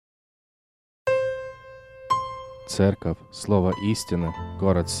Церковь «Слово истины»,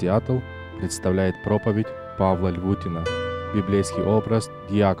 город Сиэтл, представляет проповедь Павла Львутина. Библейский образ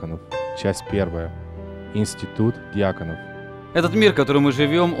диаконов. Часть 1. Институт диаконов. Этот мир, в котором мы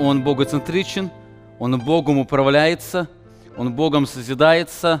живем, он богоцентричен, он Богом управляется, он Богом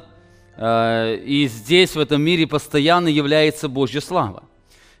созидается, и здесь, в этом мире, постоянно является Божья слава.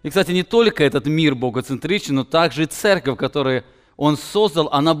 И, кстати, не только этот мир богоцентричен, но также и церковь, которую он создал,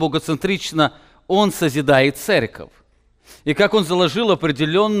 она богоцентрична, он созидает церковь. И как он заложил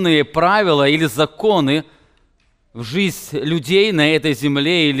определенные правила или законы в жизнь людей на этой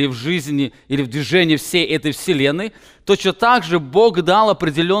земле или в жизни, или в движении всей этой вселенной, точно так же Бог дал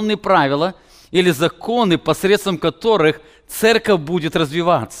определенные правила или законы, посредством которых церковь будет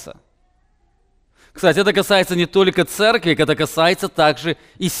развиваться. Кстати, это касается не только церкви, это касается также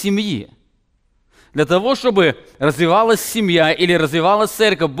и семьи. Для того, чтобы развивалась семья или развивалась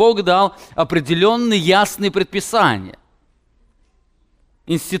церковь, Бог дал определенные ясные предписания.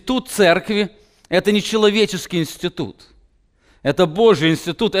 Институт церкви – это не человеческий институт. Это Божий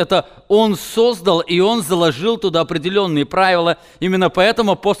институт, это Он создал, и Он заложил туда определенные правила. Именно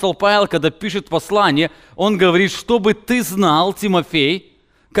поэтому апостол Павел, когда пишет послание, он говорит, чтобы ты знал, Тимофей,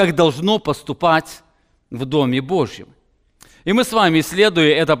 как должно поступать в Доме Божьем. И мы с вами,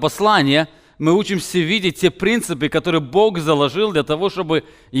 исследуя это послание, мы учимся видеть те принципы, которые Бог заложил для того, чтобы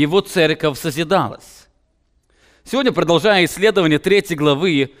Его церковь созидалась. Сегодня, продолжая исследование 3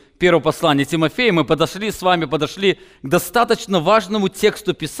 главы 1 послания Тимофея, мы с вами подошли к достаточно важному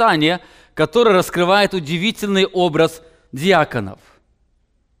тексту Писания, который раскрывает удивительный образ диаконов.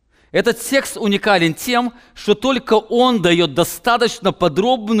 Этот текст уникален тем, что только он дает достаточно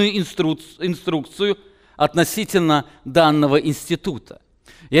подробную инструкцию относительно данного института.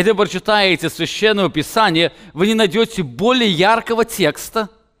 Если вы прочитаете Священное Писание, вы не найдете более яркого текста,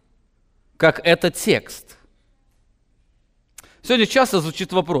 как этот текст. Сегодня часто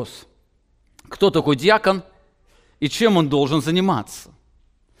звучит вопрос, кто такой диакон и чем он должен заниматься.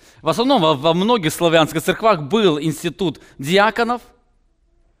 В основном во многих славянских церквах был институт диаконов,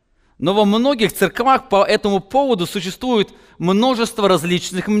 но во многих церквах по этому поводу существует множество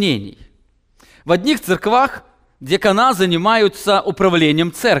различных мнений. В одних церквах диакона занимаются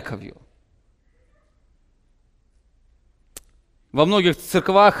управлением церковью. Во многих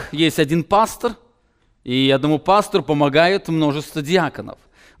церквах есть один пастор, и одному пастору помогает множество диаконов.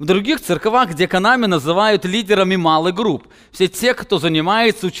 В других церквах диаконами называют лидерами малых групп. Все те, кто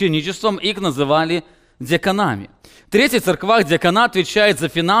занимается ученичеством, их называли диаконами. В третьих церквах диакона отвечает за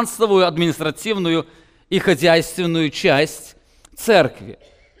финансовую, административную и хозяйственную часть церкви.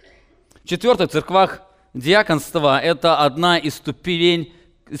 В четвертых церквах диаконство – это одна из ступеней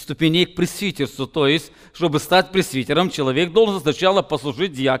к пресвитерству. То есть, чтобы стать пресвитером, человек должен сначала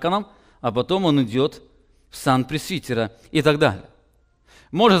послужить диаконом, а потом он идет в сан пресвитера и так далее.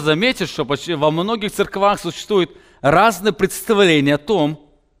 Можно заметить, что во многих церквах существует разные представления о том,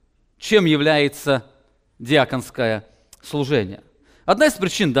 чем является диаконское служение. Одна из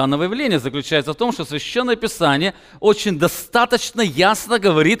причин данного явления заключается в том, что Священное Писание очень достаточно ясно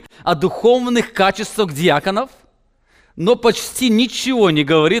говорит о духовных качествах диаконов, но почти ничего не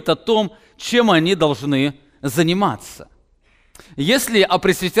говорит о том, чем они должны заниматься. Если о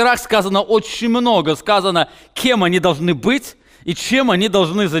пресвитерах сказано очень много, сказано, кем они должны быть и чем они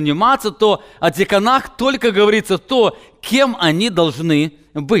должны заниматься, то о диаконах только говорится то, кем они должны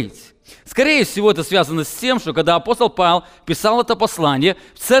быть. Скорее всего, это связано с тем, что когда апостол Павел писал это послание,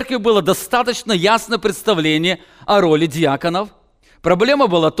 в церкви было достаточно ясное представление о роли диаконов. Проблема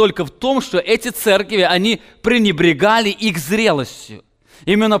была только в том, что эти церкви, они пренебрегали их зрелостью.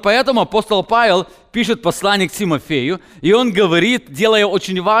 Именно поэтому апостол Павел пишет послание к Тимофею, и он говорит, делая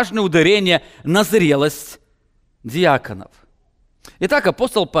очень важное ударение на зрелость диаконов. Итак,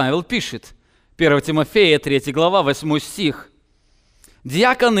 апостол Павел пишет, 1 Тимофея, 3 глава, 8 стих.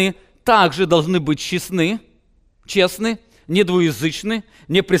 «Диаконы также должны быть честны, недвуязычны,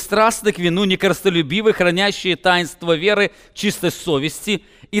 непристрастны к вину, некорыстолюбивы, хранящие таинство веры, чистой совести,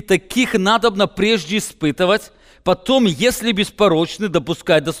 и таких надобно прежде испытывать, потом, если беспорочны,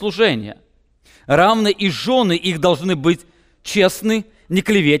 допускать до служения. Равно и жены их должны быть честны, не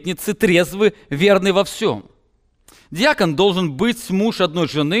клеветницы, трезвы, верны во всем. Диакон должен быть муж одной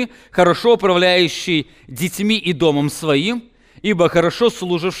жены, хорошо управляющий детьми и домом своим, ибо хорошо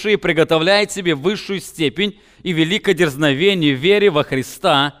служивший приготовляет себе высшую степень и великое дерзновение в вере во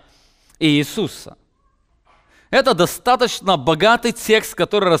Христа и Иисуса». Это достаточно богатый текст,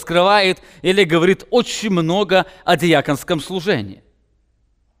 который раскрывает или говорит очень много о диаконском служении.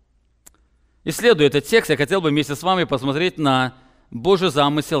 Исследуя этот текст, я хотел бы вместе с вами посмотреть на Божий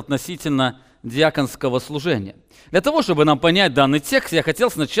замысел относительно диаконского служения. Для того, чтобы нам понять данный текст, я хотел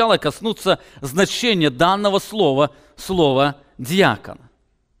сначала коснуться значения данного слова, слова «диакон».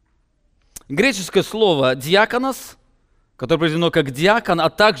 Греческое слово «диаконос», которое произведено как «диакон», а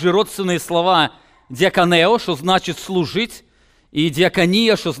также родственные слова «диаконео», что значит «служить», и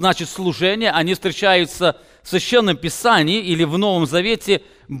 «диакония», что значит «служение», они встречаются в Священном Писании или в Новом Завете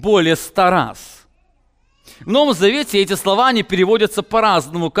более 100 раз. В Новом Завете эти слова, они переводятся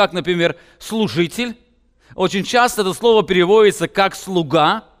по-разному, как, например, «служитель». Очень часто это слово переводится как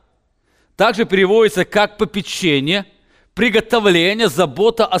 «слуга», также переводится как «попечение», «приготовление»,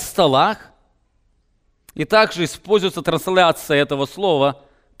 «забота о столах». И также используется трансляция этого слова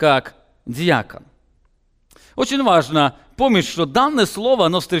как «диакон». Очень важно помнить, что данное слово,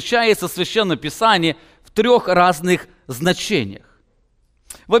 оно встречается в Священном Писании в 3 разных значениях.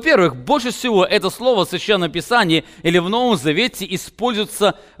 Во-первых, больше всего это слово в Священном Писании или в Новом Завете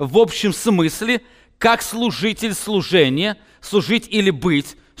используется в общем смысле как служитель служения, служить или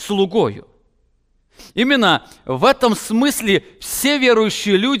быть слугою. Именно в этом смысле все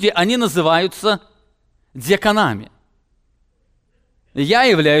верующие люди, они называются диаконами. Я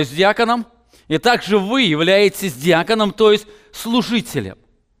являюсь диаконом, и также вы являетесь диаконом, то есть служителем.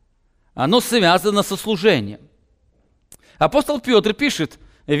 Оно связано со служением. Апостол Петр пишет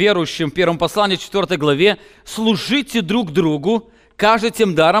верующим в первом послании, 4 главе: «Служите друг другу, каждый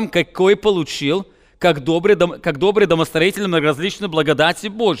тем даром, какой получил, как добрый домостроитель многоразличной благодати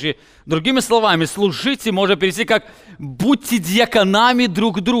Божьей». Другими словами, служите можно перевести как «будьте диаконами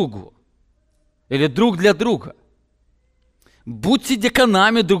друг другу» или «друг для друга». Будьте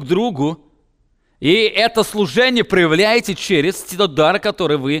диаконами друг другу, и это служение проявляете через тот дар,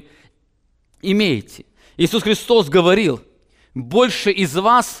 который вы имеете. Иисус Христос говорил: «Больше из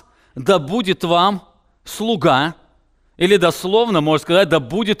вас да будет вам слуга», или дословно, можно сказать, да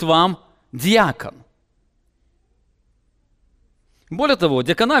будет вам диакон. Более того,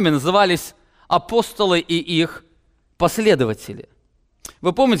 диаконами назывались апостолы и их последователи.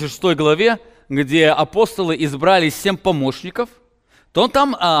 Вы помните, в 6 главе, где апостолы избрали 7 помощников, то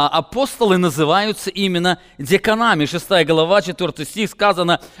там апостолы называются именно диаконами. 6 глава, 4 стих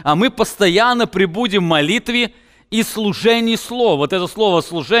сказано: «А мы постоянно пребудем в молитве и служении слова». Вот это слово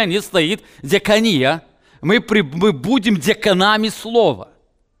 «служение» стоит диакония. Мы будем диаконами слова.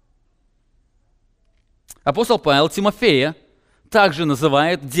 Апостол Павел Тимофея также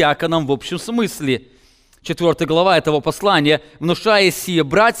называет диаконом в общем смысле. 4 глава этого послания: «Внушая сие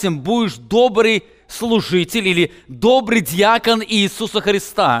братьям, будешь добрый служитель» или «добрый диакон Иисуса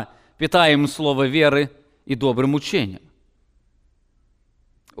Христа, питаем слово веры и добрым учением».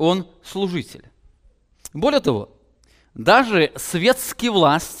 Он служитель. Более того, даже светские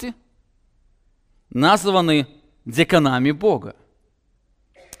власти названы диаконами Бога.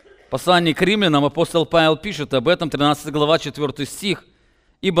 В послании к римлянам апостол Павел пишет об этом, 13 глава, 4 стих: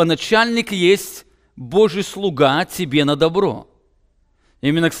 «Ибо начальник есть Божий слуга тебе на добро».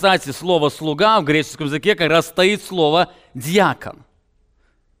 Именно, кстати, слово «слуга» в греческом языке как раз стоит слово «диакон».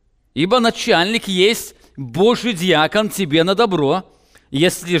 «Ибо начальник есть Божий диакон тебе на добро.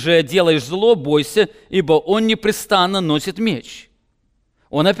 Если же делаешь зло, бойся, ибо он непрестанно носит меч».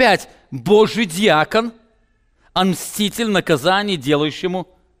 Он опять Божий диакон, он мститель наказания делающему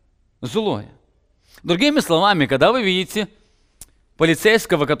злое. Другими словами, когда вы видите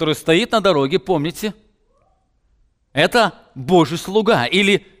полицейского, который стоит на дороге, помните, это Божий слуга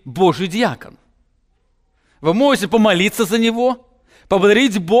или Божий диакон. Вы можете помолиться за него,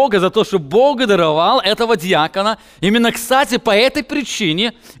 поблагодарить Бога за то, что Бог даровал этого диакона. Именно, кстати, по этой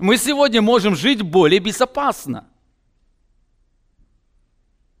причине мы сегодня можем жить более безопасно.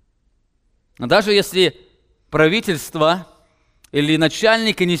 Даже если правительство или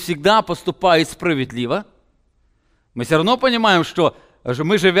начальники не всегда поступают справедливо, мы все равно понимаем, что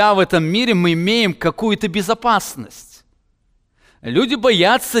мы, живя в этом мире, мы имеем какую-то безопасность. Люди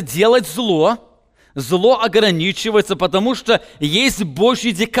боятся делать зло. Зло ограничивается, потому что есть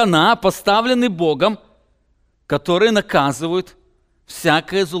Божьи диакона, поставленные Богом, которые наказывают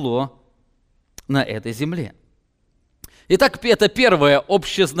всякое зло на этой земле. Итак, это первое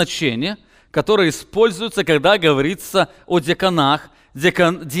общее значение, которое используется, когда говорится о диаконах.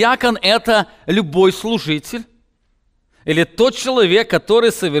 Диакон – это любой служитель или тот человек,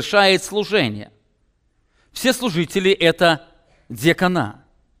 который совершает служение. Все служители – это диакона.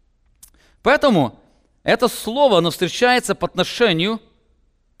 Поэтому это слово, оно встречается по отношению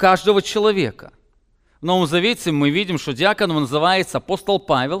каждого человека. В Новом Завете мы видим, что диаконом называется апостол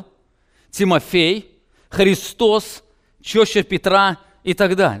Павел, Тимофей, Христос, теща Петра и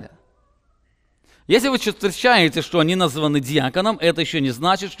так далее. Если вы встречаете, что они названы диаконом, это еще не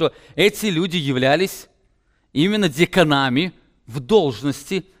значит, что эти люди являлись именно диаконами в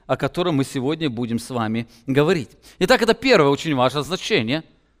должности, о котором мы сегодня будем с вами говорить. Итак, это первое очень важное значение,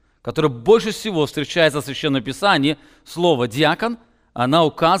 которое больше всего встречается в Священном Писании. Слово «диакон», она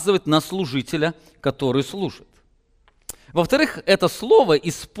указывает на служителя, который служит. Во-вторых, это слово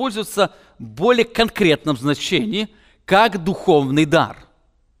используется в более конкретном значении, как духовный дар.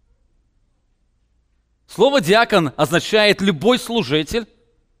 Слово «диакон» означает любой служитель,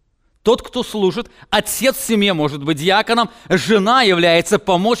 тот, кто служит. Отец в семье может быть диаконом, жена является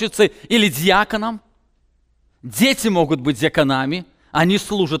помощницей или диаконом. Дети могут быть диаконами, они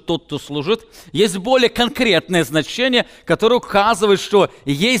служат, тот, кто служит. Есть более конкретное значение, которое указывает, что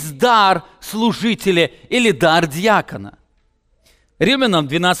есть дар служителя или дар диакона. Римлянам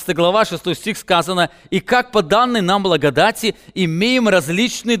 12 глава, 6 стих сказано: «И как по данной нам благодати имеем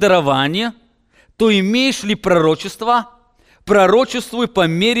различные дарования, то имеешь ли пророчество, пророчествуй по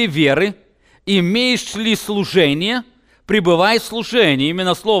мере веры, имеешь ли служение, пребывай в служении».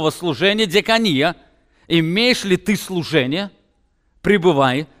 Именно слово «служение» – диакония. Имеешь ли ты служение,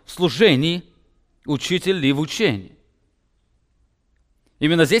 пребывай в служении, учитель ли в учении.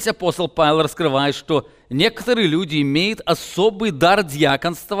 Именно здесь апостол Павел раскрывает, что некоторые люди имеют особый дар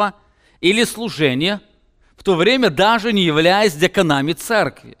диаконства или служения, в то время даже не являясь диаконами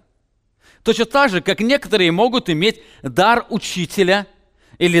церкви. Точно так же, как некоторые могут иметь дар учителя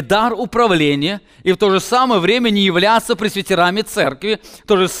или дар управления, и в то же самое время не являться пресвитерами церкви.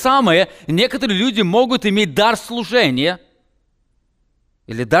 То же самое, некоторые люди могут иметь дар служения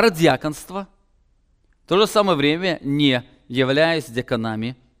или дар диаконства, в то же самое время не являясь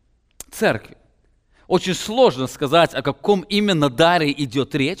диаконами церкви. Очень сложно сказать, о каком именно даре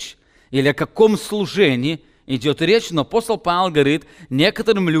идет речь, или о каком служении идет речь, но апостол Павел говорит,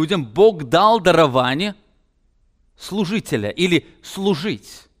 некоторым людям Бог дал дарование служителя или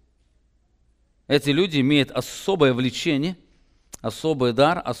служить. Эти люди имеют особое влечение, особый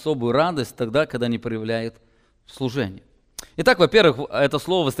дар, особую радость тогда, когда они проявляют служение. Итак, во-первых, это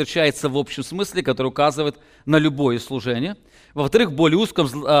слово встречается в общем смысле, который указывает на любое служение. Во-вторых, в более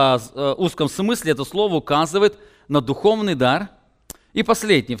узком смысле это слово указывает на духовный дар. И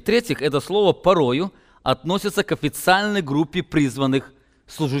последнее, в-третьих, это слово порою относится к официальной группе призванных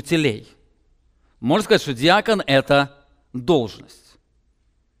служителей. Можно сказать, что диакон – это должность.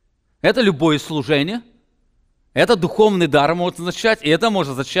 Это любое служение, это духовный дар может означать, и это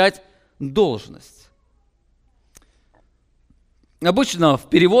может означать должность. Обычно в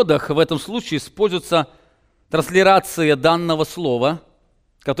переводах в этом случае используется транслитерация данного слова,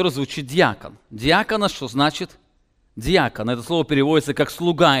 которое звучит «диакон». «Диакона» что значит «диакон»? Это слово переводится как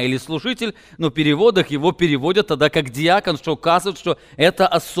 «слуга» или «служитель», но в переводах его переводят тогда как «диакон», что указывает, что это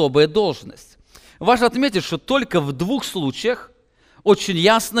особая должность. Важно отметить, что только в двух случаях очень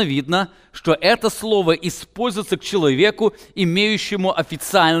ясно видно, что это слово используется к человеку, имеющему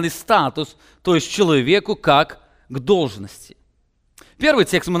официальный статус, то есть человеку как к должности. Первый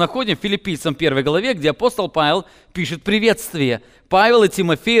текст мы находим в Филиппийцам 1 главе, где апостол Павел пишет приветствие. «Павел и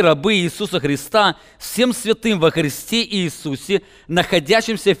Тимофей, рабы Иисуса Христа, всем святым во Христе Иисусе,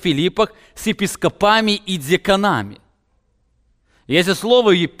 находящимся в Филиппах с епископами и диаконами». Если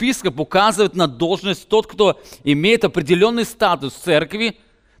слово «епископ» указывает на должность тот, кто имеет определенный статус в церкви,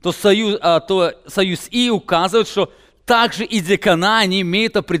 то союз «и» указывает, что также и диакона, они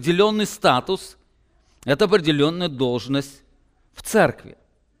имеют определенный статус, это определенная должность в церкви.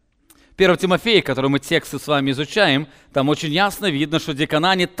 1 Тимофея, который мы тексты с вами изучаем, там очень ясно видно, что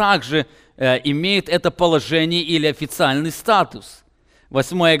диаконане также имеют это положение или официальный статус.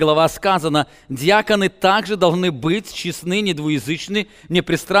 8 глава сказано: «Диаконы также должны быть честны, недвуязычны,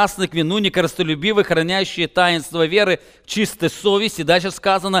 непристрастны к вину, некорыстолюбивы, хранящие таинство веры в чистой совести». Дальше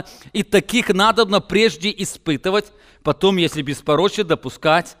сказано: «И таких надобно прежде испытывать, потом, если беспорочие,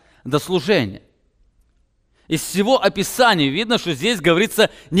 допускать до служения». Из всего описания видно, что здесь говорится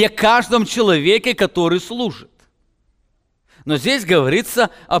не о каждом человеке, который служит. Но здесь говорится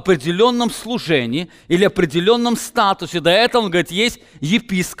о определенном служении или определенном статусе. До этого, он говорит, есть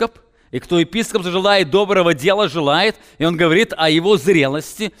епископ, и кто епископ желает доброго дела, желает, и он говорит о его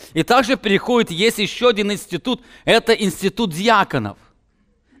зрелости. И также переходит, есть еще один институт, это институт диаконов.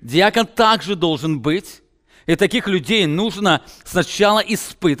 Диакон также должен быть, и таких людей нужно сначала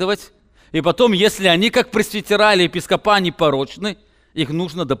испытывать, и потом, если они, как пресвитера или епископа, непорочны, их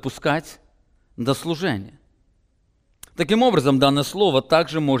нужно допускать до служения. Таким образом, данное слово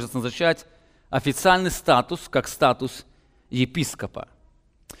также может означать официальный статус, как статус епископа.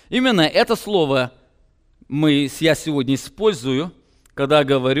 Именно это слово я сегодня использую, когда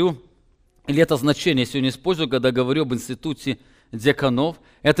говорю или это значение я сегодня использую, когда говорю об институте диаконов,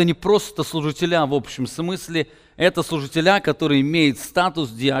 это не просто служителя в общем смысле, это служителя, которые имеют статус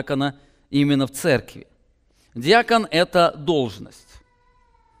диакона именно в церкви. Диакон – это должность.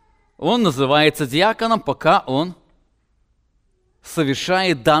 Он называется диаконом, пока он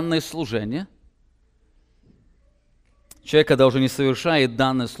совершает данное служение. Человек, когда уже не совершает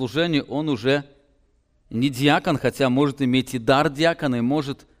данное служение, он уже не диакон, хотя может иметь и дар диакона, и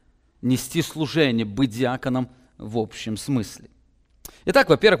может нести служение, быть диаконом в общем смысле. Итак,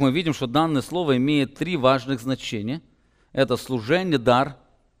 во-первых, мы видим, что данное слово имеет три важных значения. Это служение, дар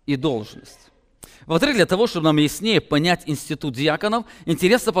и должность. Во-вторых, для того, чтобы нам яснее понять институт диаконов,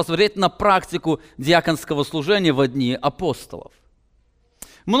 интересно посмотреть на практику диаконского служения в дни апостолов.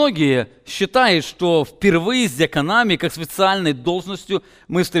 Многие считают, что впервые с диаконами, как специальной должностью,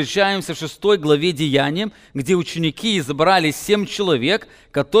 мы встречаемся в 6 главе Деяний, где ученики избрали 7 человек,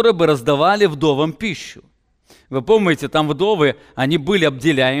 которые бы раздавали вдовам пищу. Вы помните, там вдовы, они были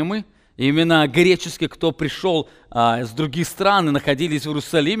обделяемы. Именно греческие, кто пришел с других стран и находились в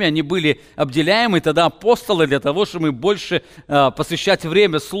Иерусалиме, они были обделяемы. Тогда апостолы, для того, чтобы больше посвящать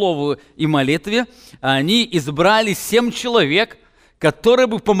время Слову и молитве, они избрали 7 человек, которые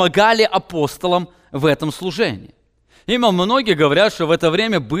бы помогали апостолам в этом служении. Именно многие говорят, что в это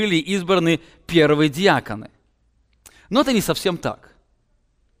время были избраны первые диаконы. Но это не совсем так.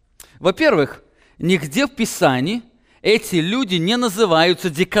 Во-первых, нигде в Писании эти люди не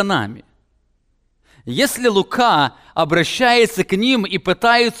называются диаконами. Если Лука обращается к ним и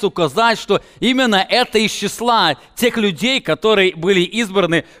пытается указать, что именно это из числа тех людей, которые были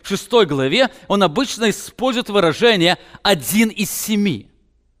избраны в 6 главе, он обычно использует выражение «один из 7»,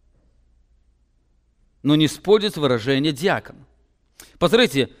 но не использует выражение «диакон».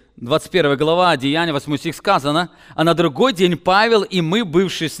 Посмотрите, 21 глава Деяния, 8 стих сказано: «А на другой день Павел и мы,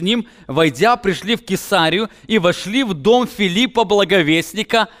 бывшие с ним, войдя, пришли в Кесарию и вошли в дом Филиппа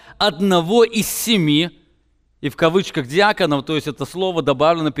Благовестника, одного из 7», и в кавычках диаконов, то есть это слово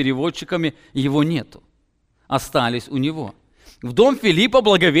добавлено переводчиками, его нету, остались у него. В дом Филиппа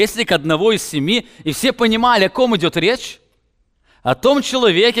Благовестника, одного из 7, и все понимали, о ком идет речь, о том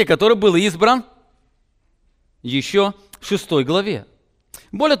человеке, который был избран еще в 6 главе.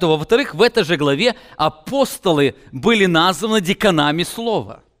 Более того, во-вторых, в этой же главе апостолы были названы диаконами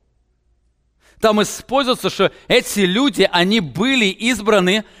слова. Там используется, что эти люди, они были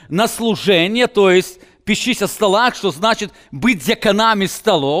избраны на служение, то есть пищись о столах, что значит быть диаконами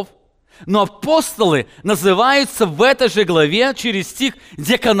столов. Но апостолы называются в этой же главе через стих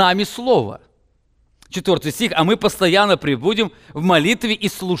диаконами слова. 4 стих: «А мы постоянно пребудем в молитве и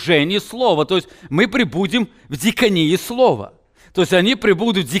служении слова». То есть мы пребудем в диаконии слова. То есть они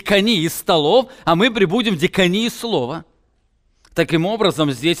пребудут в диаконии столов, а мы пребудем в диаконии слова. Таким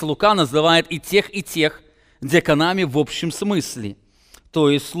образом, здесь Лука называет и тех диаконами в общем смысле, то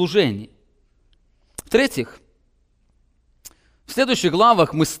есть служении. В-третьих, в следующих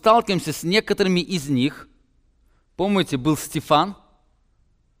главах мы сталкиваемся с некоторыми из них. Помните, был Стефан,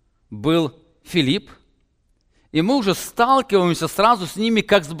 был Филипп, и мы уже сталкиваемся сразу с ними,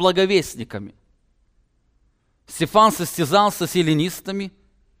 как с благовестниками. Стефан состязался с эллинистами,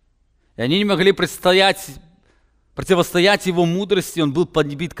 и они не могли противостоять его мудрости, он был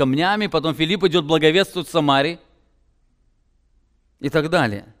подбит камнями, потом Филипп идет благовествовать в Самарии и так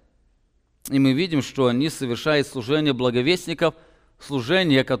далее. И мы видим, что они совершают служение благовестников,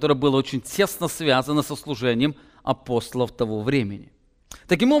 служение, которое было очень тесно связано со служением апостолов того времени.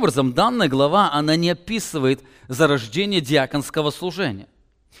 Таким образом, данная глава, она не описывает зарождение диаконского служения.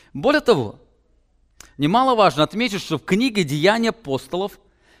 Более того, немаловажно отметить, что в книге «Деяния апостолов»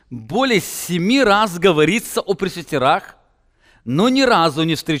 более 7 раз говорится о пресвитерах, но ни разу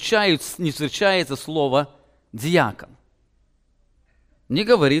не встречается слово «диакон». Не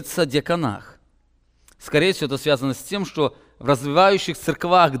говорится о диаконах. Скорее всего, это связано с тем, что в развивающих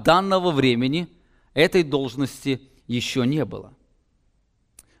церквах данного времени этой должности еще не было.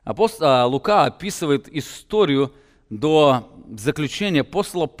 Лука описывает историю до заключения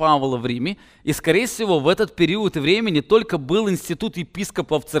апостола Павла в Риме, и, скорее всего, в этот период времени только был институт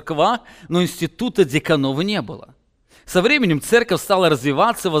епископов в церквах, но института диаконов не было. Со временем церковь стала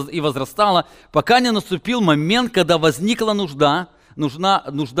развиваться и возрастала, пока не наступил момент, когда возникла нужда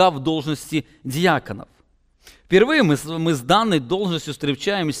в должности диаконов. Впервые мы с данной должностью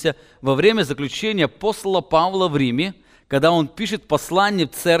встречаемся во время заключения апостола Павла в Риме, когда он пишет послание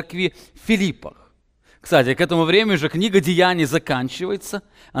в церкви в Филиппах. Кстати, к этому времени же книга Деяний заканчивается.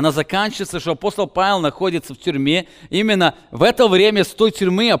 Она заканчивается, что апостол Павел находится в тюрьме. Именно в это время с той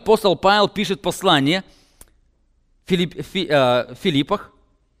тюрьмы апостол Павел пишет послание в Филиппах.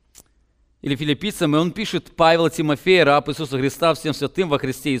 или филиппийцам, и он пишет: Павел Тимофей, раб Иисуса Христа, всем святым во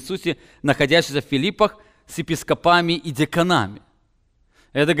Христе Иисусе, находящийся в Филиппах с епископами и диаконами.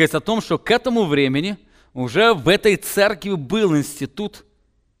 Это говорит о том, что к этому времени уже в этой церкви был институт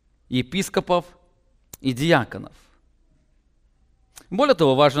епископов и диаконов. Более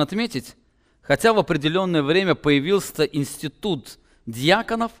того, важно отметить, хотя в определенное время появился институт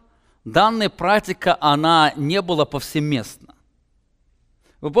диаконов, данная практика, она не была повсеместна.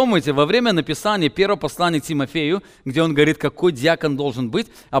 Вы помните, во время написания первого послания к Тимофею, где он говорит, какой диакон должен быть,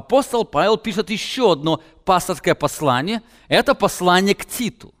 апостол Павел пишет еще одно пасторское послание. Это послание к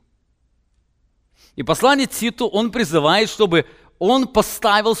Титу. И послание Титу он призывает, чтобы он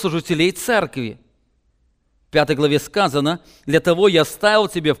поставил служителей церкви. В 5 главе сказано: «Для того я оставил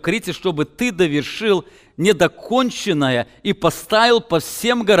тебя в Крите, чтобы ты довершил недоконченное и поставил по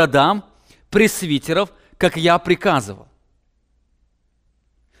всем городам пресвитеров, как я приказывал».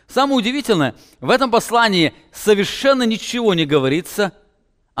 Самое удивительное, в этом послании совершенно ничего не говорится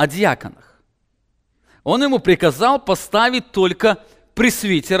о диаконах. Он ему приказал поставить только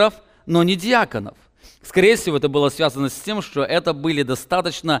пресвитеров, но не диаконов. Скорее всего, это было связано с тем, что это были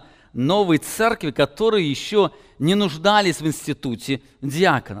достаточно новые церкви, которые еще не нуждались в институте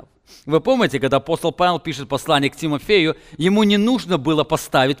диаконов. Вы помните, когда апостол Павел пишет послание к Тимофею, ему не нужно было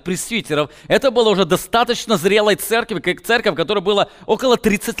поставить пресвитеров. Это была уже достаточно зрелая церковь, как церковь, которая была около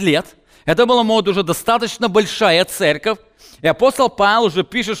 30 лет. Это была, может, уже достаточно большая церковь. И апостол Павел уже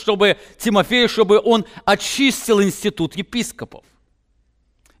пишет, чтобы Тимофею, чтобы он очистил институт епископов.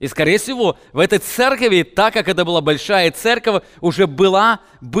 И, скорее всего, в этой церкви, так как это была большая церковь, уже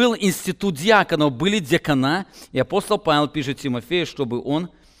был институт диаконов, были диакона. И апостол Павел пишет Тимофею, чтобы он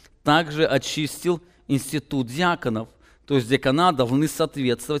также очистил институт диаконов. То есть диакона должны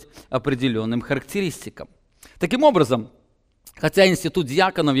соответствовать определенным характеристикам. Таким образом, хотя институт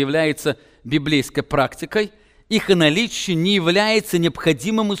диаконов является библейской практикой, их наличие не является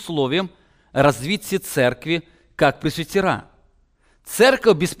необходимым условием развития церкви как пресвитера.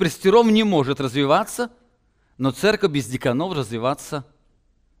 Церковь без пресвитеров не может развиваться, но церковь без диаконов развиваться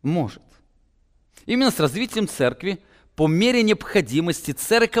может. Именно с развитием церкви по мере необходимости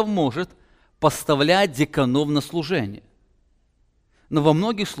церковь может поставлять диаконов на служение. Но во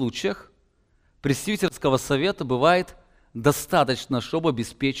многих случаях пресвитерского совета бывает достаточно, чтобы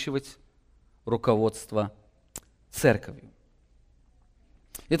обеспечивать руководство церковью.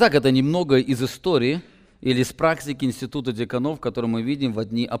 Итак, это немного из истории или из практики института диаконов, который мы видим в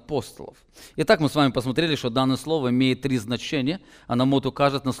дни апостолов. Итак, мы с вами посмотрели, что данное слово имеет 3 значения. Оно может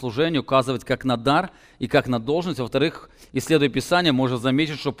указывать на служение, указывать как на дар и как на должность. Во-вторых, исследуя Писание, можно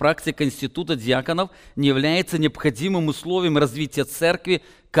заметить, что практика института диаконов не является необходимым условием развития церкви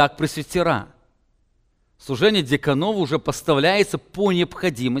как пресвитера. Служение диаконов уже поставляется по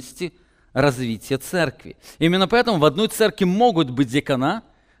необходимости развития церкви. Именно поэтому в одной церкви могут быть диакона,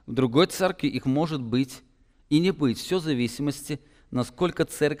 в другой церкви их может быть и не быть. Все в зависимости, насколько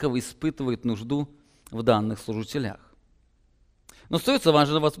церковь испытывает нужду в данных служителях. Но остается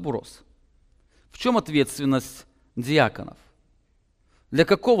важный вопрос. В чем ответственность диаконов? Для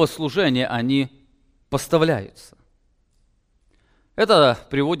какого служения они поставляются? Это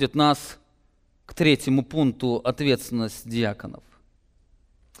приводит нас к 3 пункту: ответственность диаконов.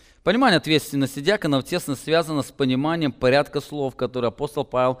 Понимание ответственности диаконов тесно связано с пониманием порядка слов, которые апостол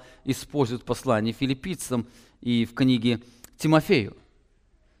Павел использует в послании филиппийцам и в книге Тимофею.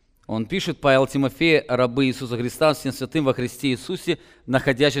 Он пишет: Павел Тимофей, рабы Иисуса Христа, всем святым во Христе Иисусе,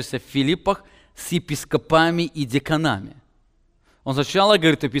 находящихся в Филиппах с епископами и диаконами. Он сначала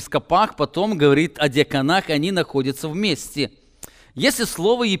говорит о епископах, потом говорит о диаконах, они находятся вместе. Если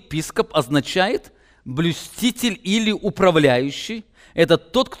слово «епископ» означает «блюститель» или «управляющий», это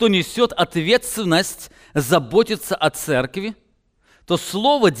тот, кто несет ответственность заботиться о церкви, то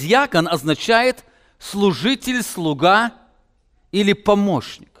слово «диакон» означает служитель, слуга или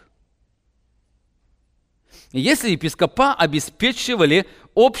помощник. Если епископа обеспечивали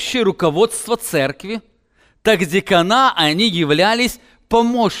общее руководство церкви, так диакона они являлись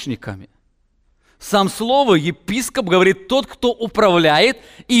помощниками. Сам слово «епископ» говорит тот, кто управляет,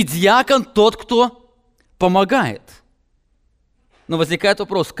 и диакон тот, кто помогает. Но возникает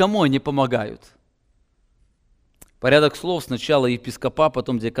вопрос, кому они помогают? Порядок слов: сначала епископа,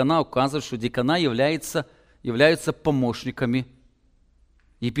 потом диакона указывает, что диакона являются помощниками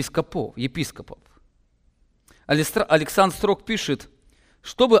епископов. Александр Строк пишет: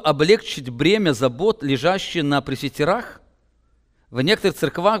 чтобы облегчить бремя забот, лежащие на пресвитерах, в некоторых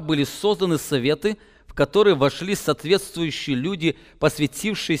церквах были созданы советы, в которые вошли соответствующие люди,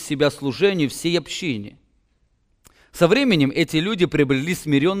 посвятившие себя служению всей общине. Со временем эти люди приобрели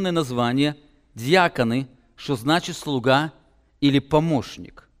смиренное название диаконы, что значит слуга или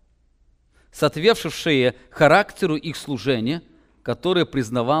помощник, соответствовавшие характеру их служения, которое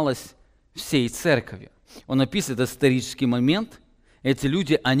признавалось всей церковью. Он описывает исторический момент. Эти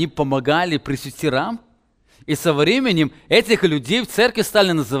люди, они помогали пресвитерам, и со временем этих людей в церкви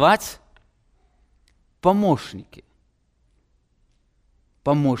стали называть помощники.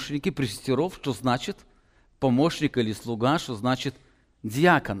 Помощники пресвитеров, что значит помощник или слуга, что значит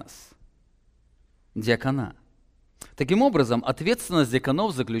диаконос, диакона. Таким образом, ответственность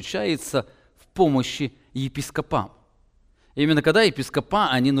диаконов заключается в помощи епископам. Именно когда епископа,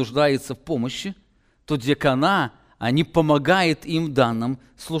 они нуждаются в помощи, то диакона, они помогают им в данном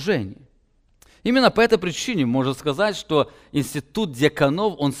служении. Именно по этой причине можно сказать, что институт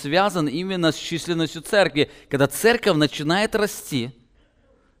диаконов, он связан именно с численностью церкви. Когда церковь начинает расти,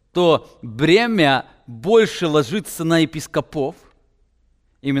 то бремя больше ложится на епископов.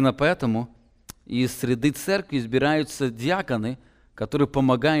 Именно поэтому из среды церкви избираются диаконы, которые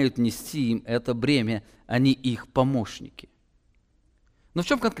помогают нести им это бремя, они их помощники. Но в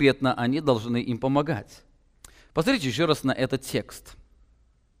чем конкретно они должны им помогать? Посмотрите еще раз на этот текст.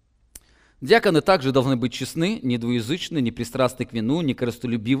 Диаконы также должны быть честны, недвуязычны, непристрастны к вину,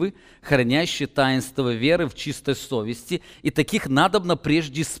 некорыстолюбивы, хранящие таинство веры в чистой совести, и таких надобно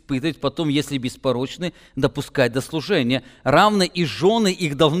прежде испытывать, потом, если беспорочны, допускать до служения. Равно и жены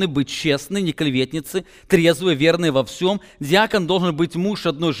их должны быть честны, не клеветницы, трезвые, верные во всем. Диакон должен быть муж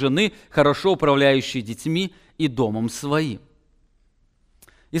одной жены, хорошо управляющий детьми и домом своим.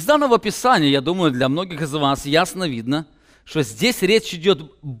 Из данного писания, я думаю, для многих из вас ясно видно, что здесь речь идет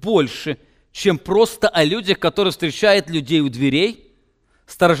больше, чем просто о людях, которые встречают людей у дверей,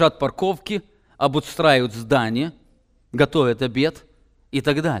 сторожат парковки, обустраивают здания, готовят обед и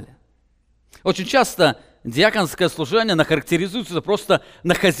так далее. Очень часто диаконское служение характеризуется просто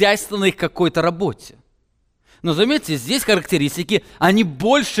на хозяйственной какой-то работе. Но заметьте, здесь характеристики, они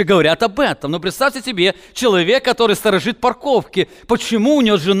больше говорят об этом. Но представьте себе, человек, который сторожит парковки, почему у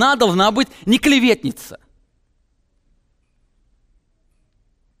него жена должна быть не клеветница?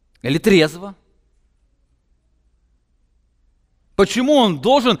 Или трезво? Почему он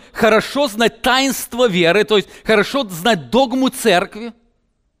должен хорошо знать таинство веры, то есть хорошо знать догму церкви?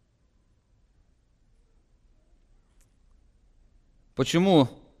 Почему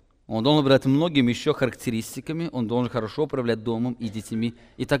он должен обладать многими еще характеристиками, он должен хорошо управлять домом и детьми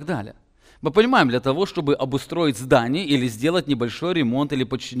и так далее? Мы понимаем, для того, чтобы обустроить здание или сделать небольшой ремонт или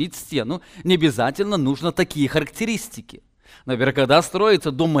починить стену, не обязательно нужно такие характеристики. Например, когда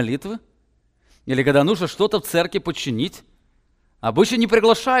строится дом молитвы, или когда нужно что-то в церкви починить, обычно не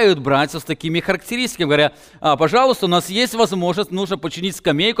приглашают братьев с такими характеристиками. Говоря, пожалуйста, у нас есть возможность, нужно починить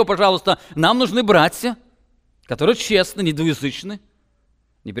скамейку, пожалуйста, нам нужны братья, которые честны, недвуязычны,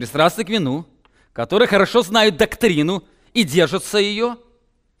 не пристрастны к вину, которые хорошо знают доктрину и держатся ее.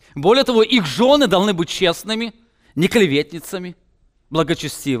 Более того, их жены должны быть честными, не клеветницами,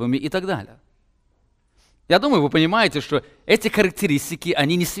 благочестивыми и так далее. Я думаю, вы понимаете, что эти характеристики,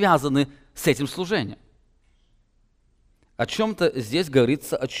 они не связаны с этим служением. О чем-то здесь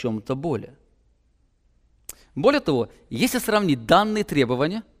говорится, о чем-то более. Более того, если сравнить данные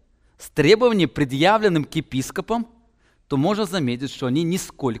требования с требованием, предъявленным к епископам, то можно заметить, что они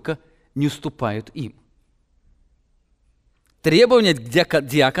нисколько не уступают им. Требования к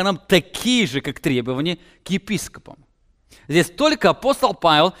диаконам такие же, как требования к епископам. Здесь только апостол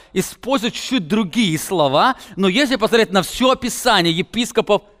Павел использует чуть другие слова, но если посмотреть на все описание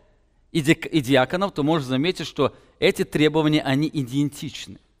епископов и диаконов, то можно заметить, что эти требования, они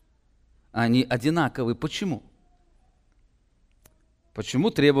идентичны, они одинаковы. Почему?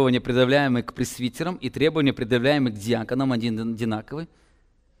 Почему требования, предъявляемые к пресвитерам, и требования, предъявляемые к диаконам, они одинаковы?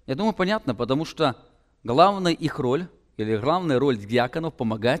 Я думаю, понятно, потому что главная их роль, или главная роль диаконов –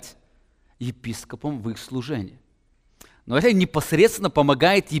 помогать епископам в их служении. Но если непосредственно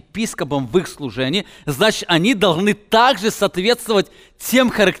помогает епископам в их служении, значит, они должны также соответствовать тем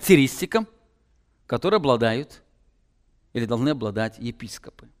характеристикам, которые обладают или должны обладать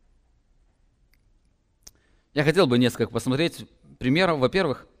епископы. Я хотел бы несколько посмотреть примеров.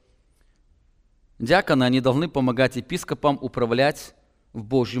 Во-первых, диаконы, они должны помогать епископам управлять в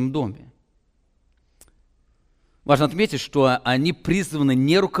Божьем доме. Важно отметить, что они призваны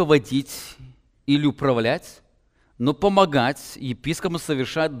не руководить или управлять, но помогать епископам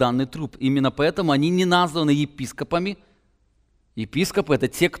совершать данный труд. Именно поэтому они не названы епископами. Епископы – это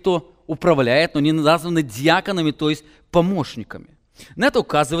те, кто управляет, но не названы диаконами, то есть помощниками. На это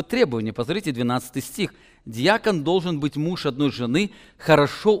указывает требование. Посмотрите, 12 стих. «Диакон должен быть муж одной жены,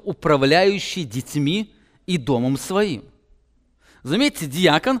 хорошо управляющий детьми и и домом своим. Заметьте,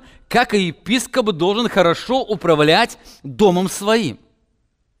 диакон, как и епископ, должен хорошо управлять домом своим.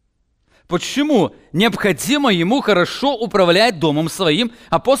 Почему необходимо ему хорошо управлять домом своим?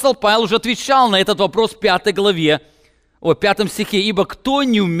 Апостол Павел уже отвечал на этот вопрос в 5 главе, 5 стихе. «Ибо кто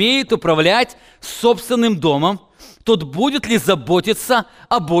не умеет управлять собственным домом, тот будет ли заботиться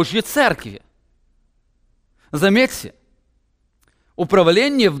о Божьей церкви?» Заметьте,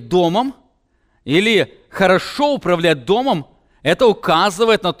 управление домом или хорошо управлять домом, это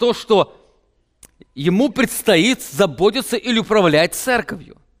указывает на то, что ему предстоит заботиться или управлять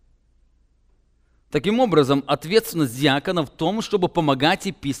церковью. Таким образом, ответственность диакона в том, чтобы помогать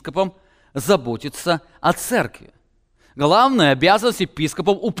епископам заботиться о церкви. Главная обязанность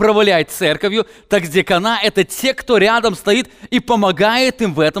епископов управлять церковью, так диакона – это те, кто рядом стоит и помогает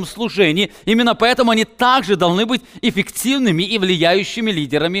им в этом служении. Именно поэтому они также должны быть эффективными и влияющими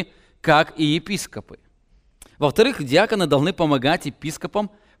лидерами, как и епископы. Во-вторых, диаконы должны помогать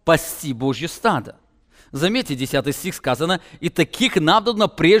епископам пасти Божье стадо. Заметьте, 10 стих сказано: «И таких надобно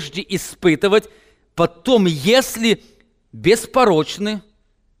прежде испытывать, потом, если беспорочны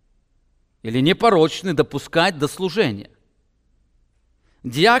или непорочны, допускать до служения».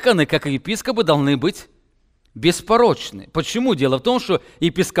 Диаконы, как и епископы, должны быть беспорочны. Почему? Дело в том, что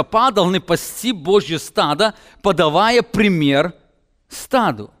епископа должны пасти Божье стадо, подавая пример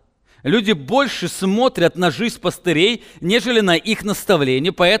стаду. Люди больше смотрят на жизнь пастырей, нежели на их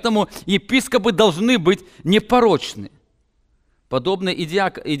наставления, поэтому епископы должны быть непорочны. Подобно и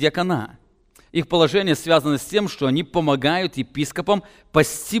диакона. Их положение связано с тем, что они помогают епископам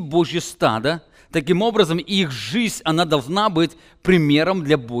пасти Божье стадо. Таким образом, их жизнь, она должна быть примером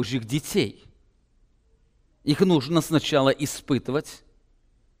для Божьих детей. Их нужно сначала испытывать.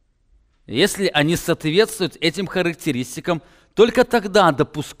 Если они соответствуют этим характеристикам, только тогда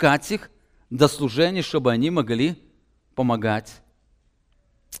допускать их до служения, чтобы они могли помогать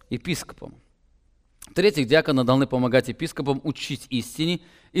епископам. В-третьих, диаконы должны помогать епископам учить истине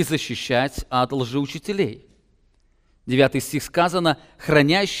и защищать от лжеучителей. 9 стих сказано: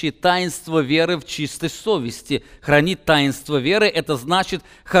 «Хранящие таинство веры в чистой совести». Хранить таинство веры – это значит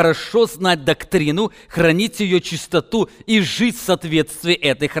хорошо знать доктрину, хранить ее чистоту и жить в соответствии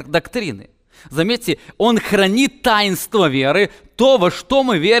этой доктрины. Заметьте, он хранит таинство веры, то, во что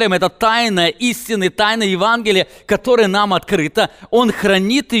мы верим, это тайна истины, тайна Евангелия, которая нам открыта. Он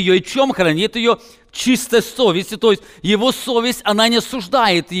хранит ее, и в чем хранит ее? В чистой совести, то есть его совесть, она не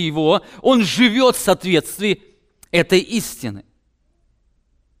осуждает его, он живет в соответствии этой истины.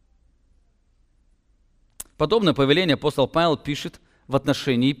 Подобное повеление апостол Павел пишет в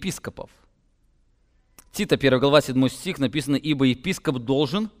отношении епископов. Тита, 1 глава, 7 стих написано: «Ибо епископ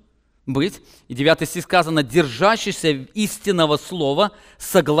должен быть», и 9 стих сказано: «держащийся истинного слова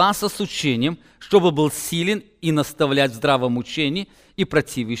согласно с учением, чтобы был силен и наставлять в здравом учении, и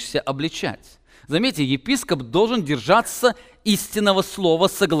противящийся обличать». Заметьте, епископ должен держаться истинного слова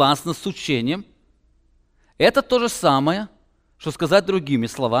согласно с учением. Это то же самое, что сказать другими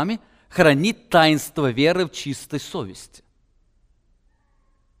словами: хранить таинство веры в чистой совести.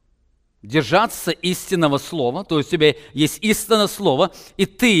 Держаться истинного слова, то есть у тебя есть истинное слово, и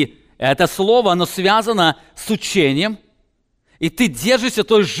ты, это слово, оно связано с учением, и ты держишься,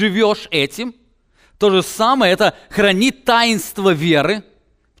 то есть живешь этим. То же самое, это хранить таинство веры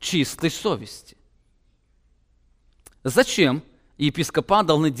в чистой совести. Зачем епископа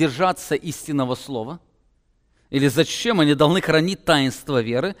должны держаться истинного слова? Или зачем они должны хранить таинство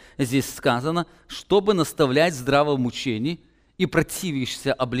веры? Здесь сказано, чтобы наставлять в здравом учении и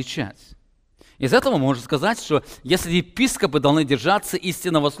противящихся обличать. Из этого можно сказать, что если епископы должны держаться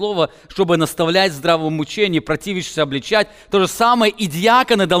истинного слова, чтобы наставлять в здравом учении, противящихся обличать, то же самое и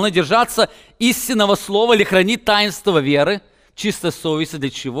диаконы должны держаться истинного слова или хранить таинство веры, чистой совести.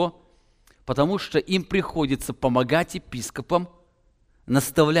 Для чего? Потому что им приходится помогать епископам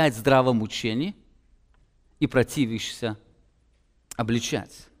наставлять в здравом учении и противящихся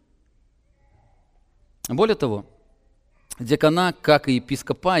обличать. Более того, диакона, как и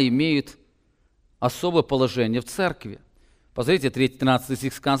епископа, имеют особое положение в церкви. Посмотрите, 13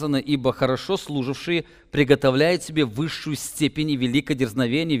 стих сказано: «Ибо хорошо служившие приготовляют себе высшую степень и великое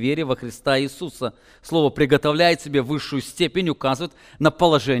дерзновение вере во Христа Иисуса». Слово «приготовляет себе высшую степень» указывает на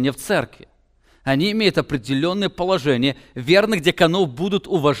положение в церкви. Они имеют определенное положение. Верных диаконов будут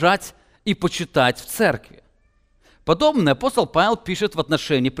уважать и почитать в церкви. Подобное апостол Павел пишет в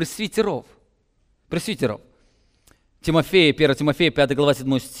отношении пресвитеров. 1 Тимофея, 5 глава,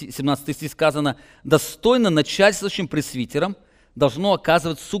 17 стих сказано: «Достойно начальствующим пресвитерам должно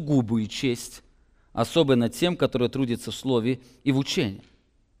оказывать сугубую честь, особенно тем, которые трудятся в слове и в учении».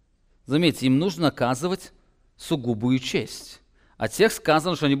 Заметьте, им нужно оказывать сугубую честь. О тех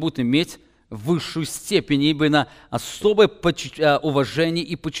сказано, что они будут иметь высшую степень, именно особое уважение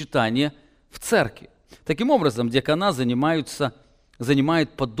и почитание в церкви. Таким образом, диакона занимают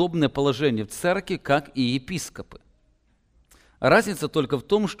подобное положение в церкви, как и епископы. Разница только в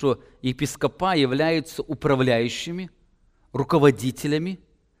том, что епископа являются управляющими, руководителями,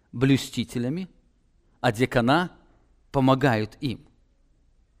 блюстителями, а диакона помогают им.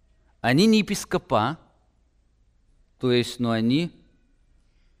 Они не епископа, то есть, но они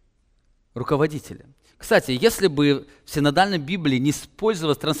руководители. Кстати, если бы в синодальной Библии не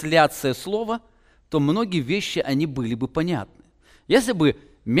использовалась трансляция слова, то многие вещи, они были бы понятны. Если бы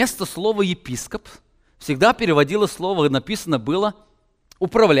вместо слова «епископ» всегда переводило слово, написано было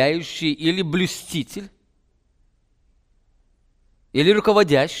 «управляющий» или «блюститель», или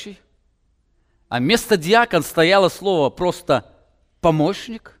 «руководящий», а вместо «диакон» стояло слово просто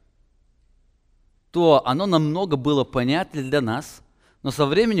 «помощник», то оно намного было понятнее для нас, но со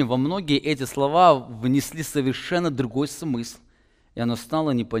временем во многие эти слова внесли совершенно другой смысл, и оно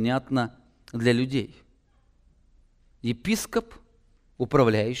стало непонятно для людей. Епископ –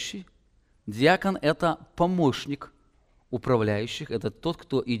 управляющий, диакон – это помощник управляющих, это тот,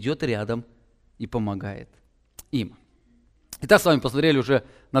 кто идет рядом и помогает им. Итак, с вами посмотрели уже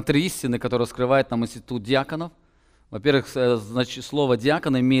на 3 истины, которые раскрывает нам Институт диаконов. Во-первых, слово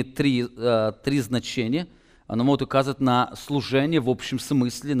 «диакон» имеет три значения. Оно может указывать на служение в общем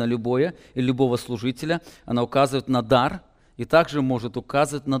смысле, на любое и любого служителя. Оно указывает на дар и также может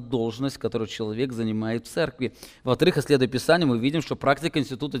указывать на должность, которую человек занимает в церкви. Во-вторых, исследуя Писание, мы видим, что практика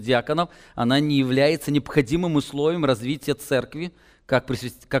Института диаконов, она не является необходимым условием развития церкви, как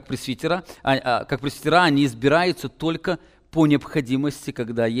пресвитера. Как пресвитера они избираются только по необходимости,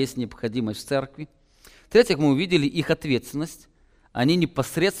 когда есть необходимость в церкви. В-третьих, мы увидели их ответственность. Они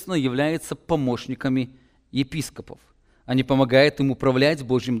непосредственно являются помощниками епископов. Они помогают им управлять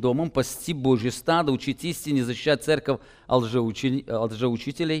Божьим домом, пасти Божье стадо, учить истине, защищать церковь от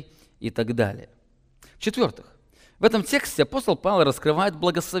лжеучителей и так далее. В-четвертых, в этом тексте апостол Павел раскрывает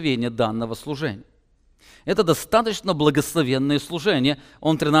благословение данного служения. Это достаточно благословенное служение.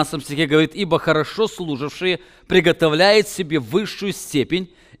 Он в 13 стихе говорит: «Ибо хорошо служившие приготовляют себе высшую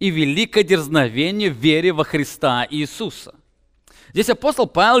степень и великое дерзновение в вере во Христа Иисуса». Здесь апостол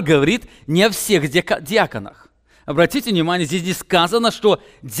Павел говорит не о всех диаконах. Обратите внимание, здесь не сказано, что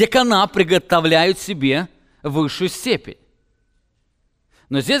диакона приготовляют себе высшую степень.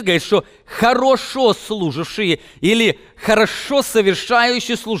 Но здесь говорит, что хорошо служившие или хорошо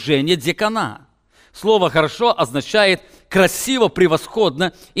совершающие служение диакона. Слово «хорошо» означает красиво,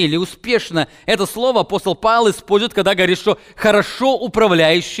 превосходно или успешно. Это слово апостол Павел использует, когда говорит, что хорошо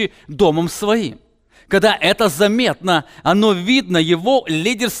управляющий домом своим. Когда это заметно, оно видно, его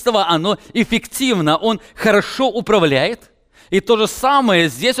лидерство, оно эффективно, он хорошо управляет. И то же самое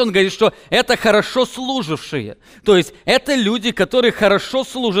здесь он говорит, что это хорошо служившие. То есть это люди, которые хорошо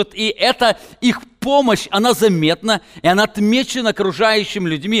служат, и это их помощь, она заметна, и она отмечена окружающими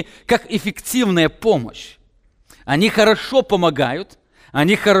людьми как эффективная помощь. Они хорошо помогают,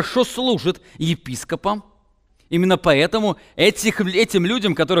 они хорошо служат епископам. Именно поэтому этим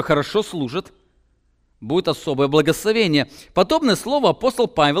людям, которые хорошо служат, будет особое благословение. Подобное слово апостол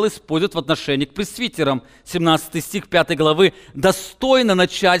Павел использует в отношении к пресвитерам. 17 стих 5 главы. «Достойно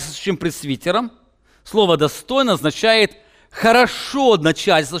начальствующим пресвитерам». Слово «достойно» означает «хорошо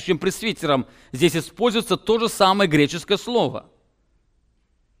начальствующим пресвитерам». Здесь используется то же самое греческое слово.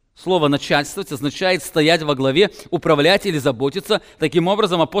 Слово «начальствовать» означает стоять во главе, управлять или заботиться. Таким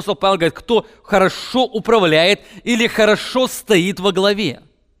образом, апостол Павел говорит, кто хорошо управляет или хорошо стоит во главе.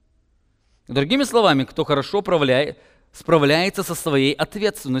 Другими словами, кто хорошо справляется со своей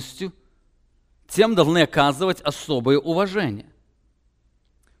ответственностью, тем должны оказывать особое уважение.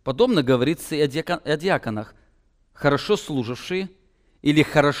 Подобно говорится и о диаконах. Хорошо служившие или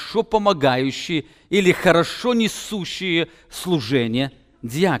хорошо помогающие или хорошо несущие служение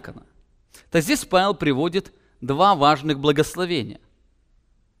диакона. То здесь Павел приводит 2 важных благословения.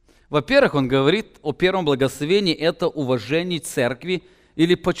 Во-первых, он говорит о первом благословении – это уважение церкви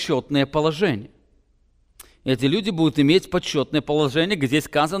или почетное положение. Эти люди будут иметь почетное положение, где здесь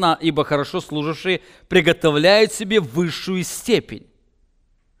сказано, ибо хорошо служившие приготовляют себе высшую степень.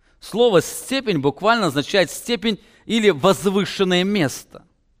 Слово «степень» буквально означает степень или возвышенное место.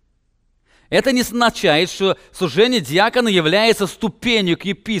 Это не означает, что служение диакона является ступенью к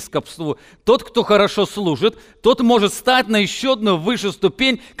епископству. Тот, кто хорошо служит, тот может стать на еще одну высшую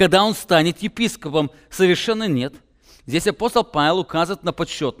ступень, когда он станет епископом. Совершенно нет. Здесь апостол Павел указывает на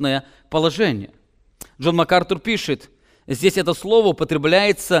почетное положение. Джон МакАртур пишет: Здесь это слово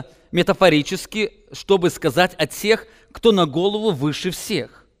употребляется метафорически, чтобы сказать о тех, кто на голову выше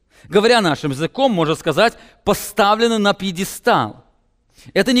всех. Говоря нашим языком, можно сказать, поставлены на пьедестал.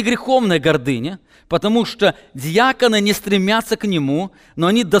 Это не греховная гордыня, потому что диаконы не стремятся к нему, но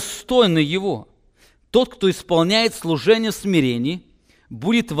они достойны его. Тот, кто исполняет служение в смирении,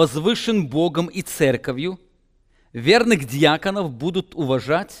 будет возвышен Богом и церковью. Верных диаконов будут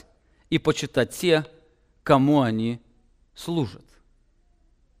уважать и почитать те, кому они служат.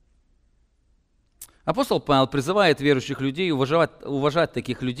 Апостол Павел призывает верующих людей уважать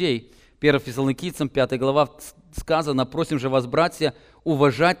таких людей. 1 Фессалоникийцам, 5 глава сказано: «Просим же вас, братья,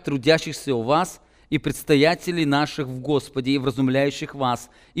 уважать трудящихся у вас и предстоятелей наших в Господе, и вразумляющих вас,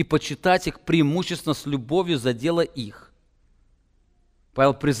 и почитать их преимущественно с любовью за дело их».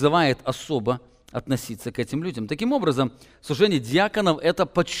 Павел призывает особо относиться к этим людям. Таким образом, служение диаконов – это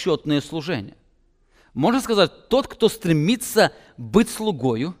почетное служение. Можно сказать, тот, кто стремится быть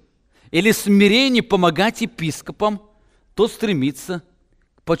слугою или смирение помогать епископам, тот стремится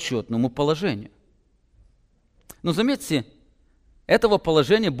к почетному положению. Но заметьте, этого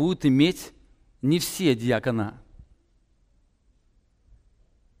положения будут иметь не все диакона.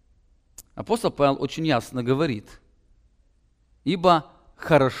 Апостол Павел очень ясно говорит: «Ибо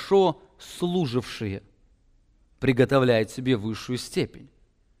хорошо служившие приготовляют себе высшую степень».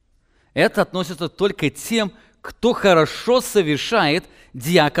 Это относится только к тем, кто хорошо совершает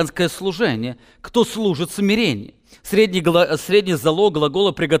диаконское служение, кто служит в смирении. Средний залог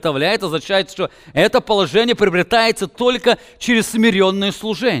глагола «приготовляет» означает, что это положение приобретается только через смиренное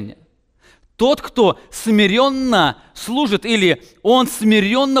служение. Тот, кто смиренно служит, или он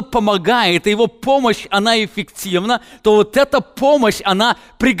смиренно помогает, и его помощь, она эффективна, то вот эта помощь, она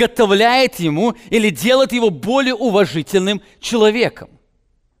приготовляет ему или делает его более уважительным человеком.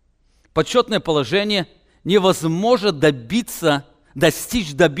 Почетное положение невозможно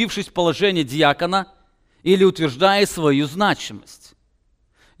достичь, добившись положения диакона или утверждая свою значимость.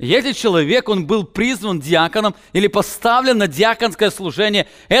 Если человек, он был призван диаконом или поставлен на диаконское служение,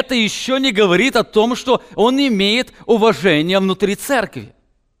 это еще не говорит о том, что он имеет уважение внутри церкви.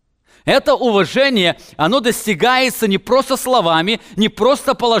 Это уважение, оно достигается не просто словами, не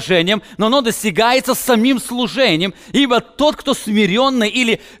просто положением, но оно достигается самим служением. Ибо тот, кто смиренно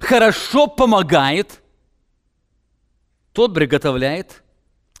или хорошо помогает, тот приготовляет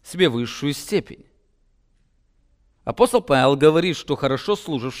себе высшую степень. Апостол Павел говорит, что хорошо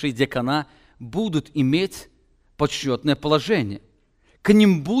служившие диакона будут иметь почетное положение. К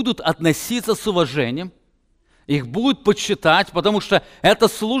ним будут относиться с уважением, их будут почитать, потому что это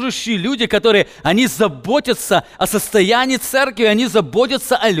служащие люди, которые, они заботятся о состоянии церкви, они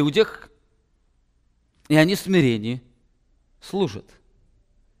заботятся о людях, и они в смирении служат.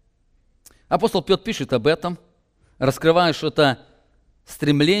 Апостол Петр пишет об этом, раскрывая, что это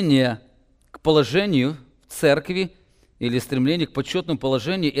стремление к положению в церкви или стремление к почетному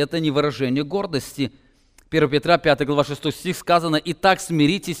положению – это не выражение гордости. 1 Петра, 5 глава, 6 стих сказано: «Итак,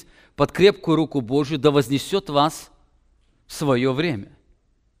 смиритесь под крепкую руку Божию, да вознесет вас в свое время».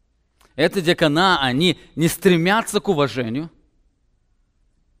 Это диакона, они не стремятся к уважению,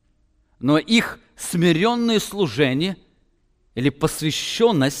 но их смиренное служение или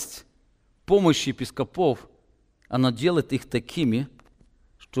посвященность помощи епископов, она делает их такими,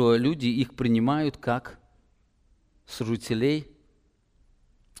 что люди их принимают как служителей,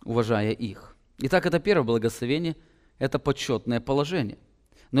 уважая их. Итак, это первое благословение, это почетное положение.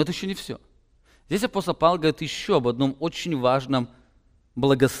 Но это еще не все. Здесь апостол Павел говорит еще об одном очень важном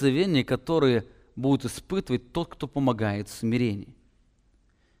благословении, которое будет испытывать тот, кто помогает в смирении.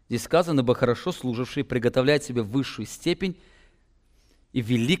 Здесь сказано: «Ибо хорошо служивший приготовляет себе высшую степень и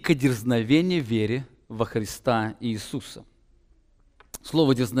великое дерзновение в вере во Христа Иисуса».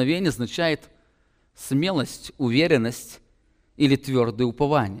 Слово «дерзновение» означает смелость, уверенность или твердое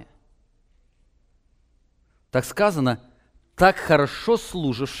упование. Так сказано: так хорошо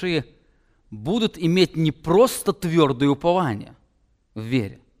служившие будут иметь не просто твердое упование в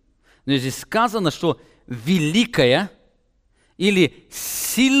вере, но здесь сказано, что великое или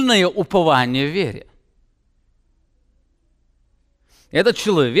сильное упование в вере. Этот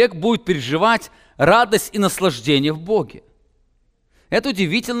человек будет переживать радость и наслаждение в Боге. Это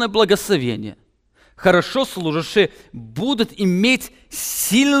удивительное благословение. Хорошо служащие будут иметь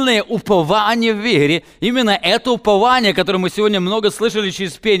сильное упование в вере. Именно это упование, которое мы сегодня много слышали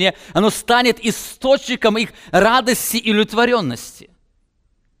через пение, оно станет источником их радости и удовлетворенности.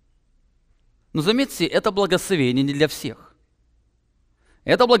 Но заметьте, это благословение не для всех.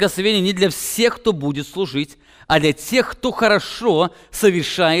 Это благословение не для всех, кто будет служить, а для тех, кто хорошо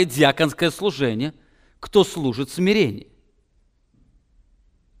совершает диаконское служение, кто служит в смирении.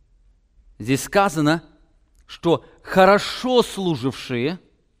 Здесь сказано, что хорошо служившие,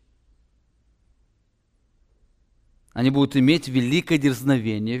 они будут иметь великое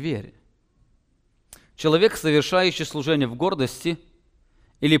дерзновение в вере. Человек, совершающий служение в гордости,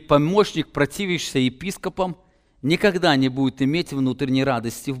 или помощник, противящийся епископам, никогда не будет иметь внутренней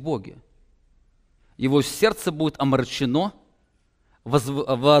радости в Боге. Его сердце будет омрачено,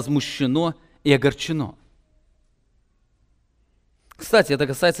 возмущено и огорчено. Кстати, это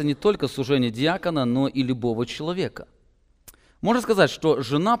касается не только служения диакона, но и любого человека. Можно сказать, что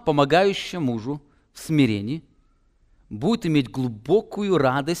жена, помогающая мужу в смирении, будет иметь глубокую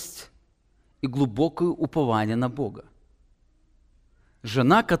радость и глубокое упование на Бога.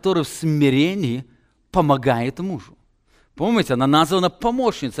 Жена, которая в смирении помогает мужу. Помните, она названа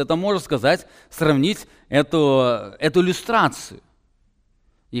помощницей. Это можно сказать, сравнить эту иллюстрацию.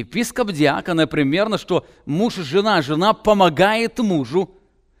 Епископ, диакон, примерно, что муж и жена помогает мужу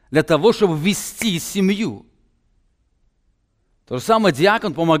для того, чтобы вести семью. То же самое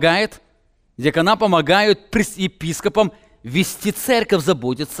диакон помогает, диакона помогают епископам вести церковь,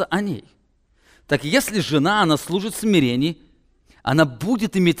 заботиться о ней. Так если жена, она служит в смирении, она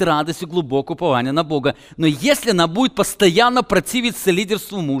будет иметь радость и глубокое упование на Бога. Но если она будет постоянно противиться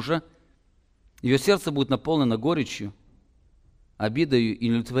лидерству мужа, ее сердце будет наполнено горечью, обидою и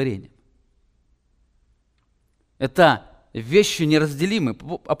неудовлетворением. Это вещи неразделимые.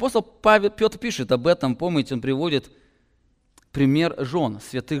 Апостол Петр пишет об этом, помните, он приводит пример жен,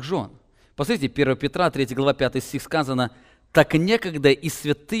 святых жен. Посмотрите, 1 Петра, 3 глава, 5 стих сказано: «Так некогда и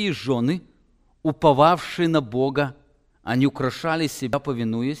святые жены, уповавшие на Бога, они украшали себя,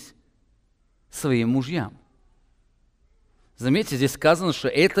 повинуясь своим мужьям». Заметьте, здесь сказано, что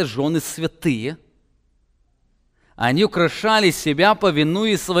это жены святые. Они украшали себя,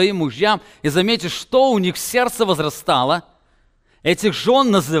 повинуясь своим мужьям. И заметьте, что у них в сердце возрастало. Этих жен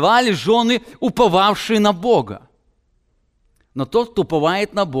называли жены, уповавшие на Бога. Но тот, кто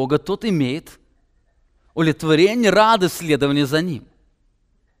уповает на Бога, тот имеет удовлетворение, радость следования за Ним.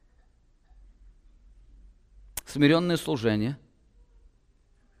 Смиренное служение,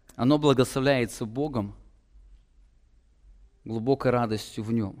 оно благословляется Богом глубокой радостью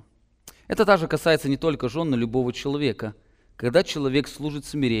в Нем. Это также касается не только жен, но и любого человека. Когда человек служит в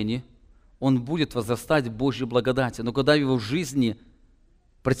смирении, он будет возрастать в Божьей благодати. Но когда в его жизни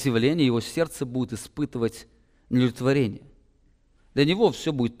противление, его сердце будет испытывать неудовлетворение. Для него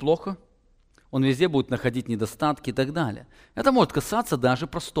все будет плохо, он везде будет находить недостатки и так далее. Это может касаться даже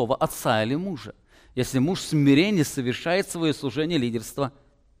простого отца или мужа. Если муж в смирении совершает свое служение лидерства,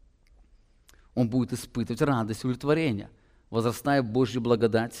 он будет испытывать радость, удовлетворение, возрастая в Божьей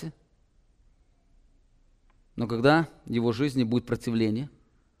благодати. Но когда в его жизни будет противление,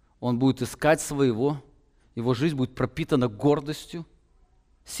 он будет искать своего, его жизнь будет пропитана гордостью,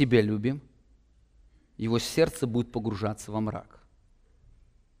 себялюбием, его сердце будет погружаться во мрак.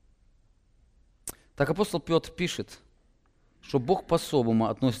 Так апостол Петр пишет, что Бог по-особому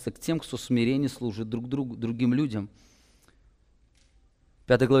относится к тем, кто в смирении служит друг другу, другим людям. В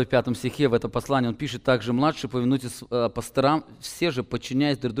 5 главе 5 стихе в этом послании он пишет также: «Младшие, повинуйтесь пасторам, все же,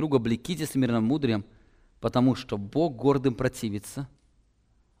 подчиняясь друг другу, облекитесь смиренным мудрием, потому что Бог гордым противится,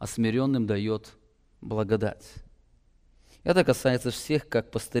 а смиренным дает благодать». Это касается всех,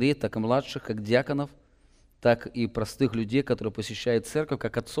 как пастырей, так и младших, как диаконов, так и простых людей, которые посещают церковь,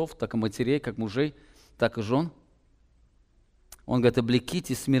 как отцов, так и матерей, как мужей, так и жен. Он говорит: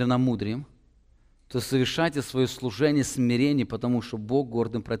 облекитесь смиренномудрием, то совершайте свое служение смирением, потому что Бог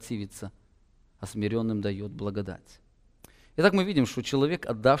гордым противится, а смиренным дает благодать. Итак, мы видим, что человек,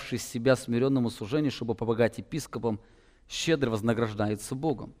 отдавший себя смиренному служению, чтобы помогать епископам, щедро вознаграждается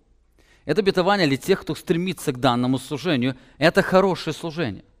Богом. Это обетование для тех, кто стремится к данному служению. Это хорошее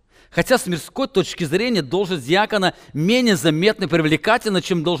служение. Хотя с мирской точки зрения должность диакона менее заметна и привлекательна,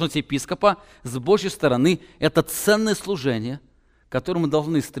 чем должность епископа, с Божьей стороны это ценное служение, к которому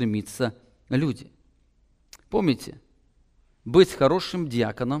должны стремиться люди. Помните, быть хорошим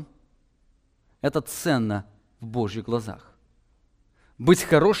диаконом – это ценно в Божьих глазах. Быть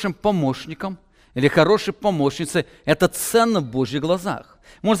хорошим помощником или хорошей помощницей – это ценно в Божьих глазах.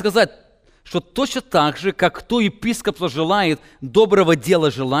 Можно сказать, что точно так же, как кто епископа желает, доброго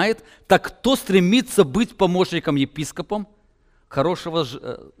дела желает, так кто стремится быть помощником епископом, хорошего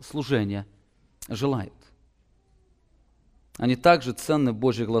служения желает. Они также ценны в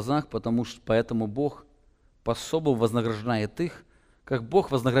Божьих глазах, поэтому Бог по-особому вознаграждает их. Как Бог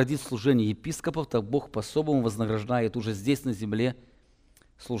вознаградит служение епископов, так Бог по-особому вознаграждает уже здесь на земле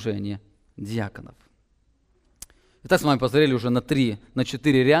служение диаконов. Итак, с вами посмотрели уже на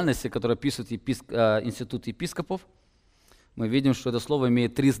 4 реальности, которые описывают Институт епископов. Мы видим, что это слово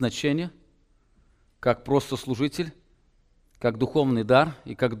имеет 3 значения. как просто служитель, как духовный дар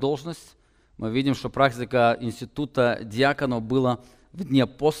и как должность. Мы видим, что практика института диаконов была в дни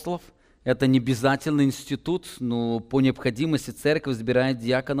апостолов. Это не обязательный институт, но по необходимости церковь избирает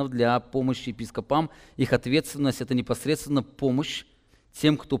диаконов для помощи епископам. Их ответственность – это непосредственно помощь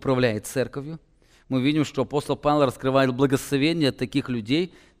тем, кто управляет церковью. Мы видим, что апостол Павел раскрывает благословение таких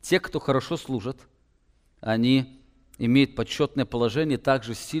людей, те, кто хорошо служат. Они имеют почетное положение,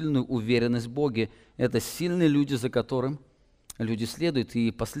 также сильную уверенность в Боге. Это сильные люди, за которым люди следуют.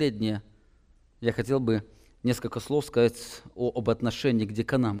 И последнее, я хотел бы несколько слов сказать об отношении к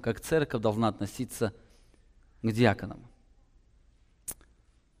диаконам, как церковь должна относиться к диаконам.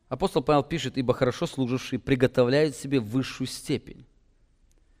 Апостол Павел пишет: «Ибо хорошо служившие приготовляют себе высшую степень».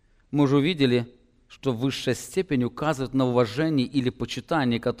 Мы уже увидели, что высшая степень указывает на уважение или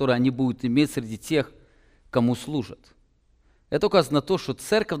почитание, которое они будут иметь среди тех, кому служат. Это указывает на то, что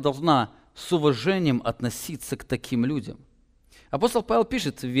церковь должна с уважением относиться к таким людям. Апостол Павел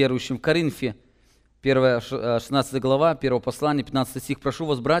пишет верующим в Коринфе, 16 глава, 1 послание, 15 стих: «Прошу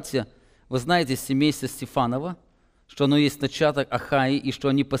вас, братья, вы знаете семейство Стефанова, что оно есть начаток Ахаи, и что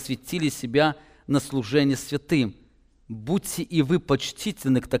они посвятили себя на служение святым. Будьте и вы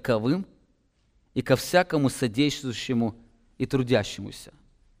почтительны к таковым и ко всякому содействующему и трудящемуся».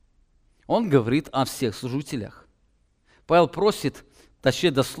 Он говорит о всех служителях. Павел просит,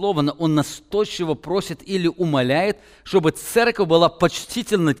 точнее дословно, он настойчиво просит или умоляет, чтобы церковь была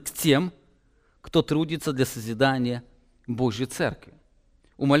почтительна к тем, кто трудится для созидания Божьей церкви.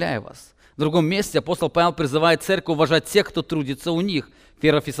 Умоляю вас. В другом месте апостол Павел призывает церковь уважать тех, кто трудится у них.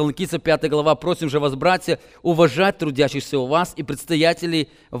 1 Фессалоникийцам 5 глава: «Просим же вас, братья, уважать трудящихся у вас и предстоятелей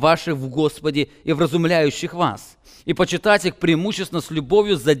ваших в Господе и вразумляющих вас, и почитать их преимущественно с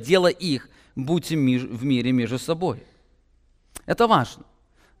любовью за дело их, будьте в мире между собой». Это важно.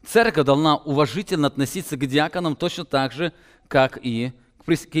 Церковь должна уважительно относиться к диаконам точно так же, как и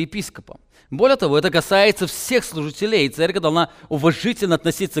к епископам. Более того, это касается всех служителей. Церковь должна уважительно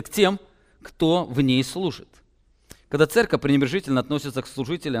относиться к тем, кто в ней служит. Когда церковь пренебрежительно относится к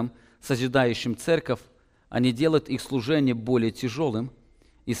служителям, созидающим церковь, они делают их служение более тяжелым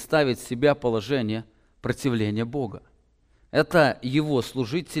и ставят себя в положение противления Бога. Это Его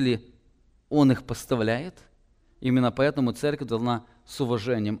служители, Он их поставляет. Именно поэтому церковь должна с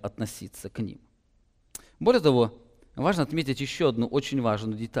уважением относиться к ним. Более того, важно отметить еще одну очень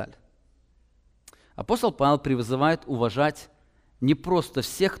важную деталь. Апостол Павел призывает уважать не просто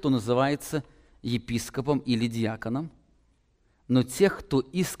всех, кто называется епископом или диаконом, но тех, кто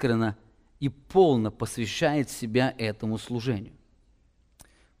искренне и полно посвящает себя этому служению.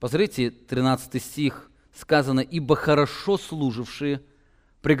 Посмотрите, 13 стих сказано: «Ибо хорошо служившие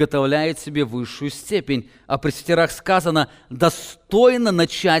приготовляют себе высшую степень». А при пресвитерах сказано: «достойно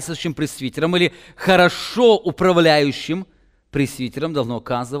начальствующим пресвитерам» или «хорошо управляющим пресвитерам» должно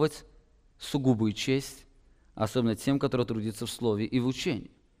оказывать сугубую честь, особенно тем, которые трудятся в слове и в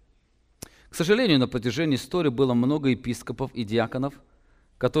учении. К сожалению, на протяжении истории было много епископов и диаконов,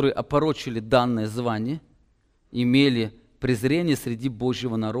 которые опорочили данное звание, имели презрение среди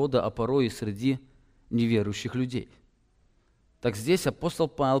Божьего народа, а порой и среди неверующих людей. Так здесь апостол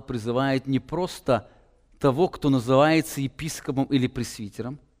Павел призывает не просто того, кто называется епископом или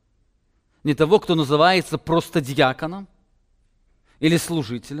пресвитером, не того, кто называется просто диаконом или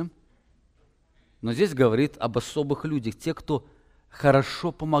служителем, но здесь говорит об особых людях, те, кто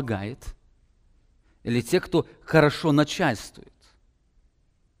хорошо помогает, или те, кто хорошо начальствует.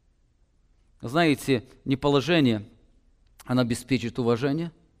 Знаете, не положение, оно обеспечит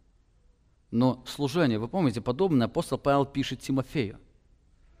уважение, но служение. Вы помните, подобное апостол Павел пишет Тимофею.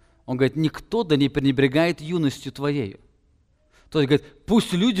 Он говорит: «Никто да не пренебрегает юностью твоею». То есть, говорит,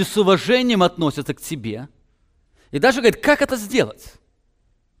 пусть люди с уважением относятся к тебе. И даже говорит, как это сделать?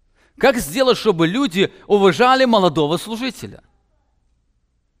 Как сделать, чтобы люди уважали молодого служителя?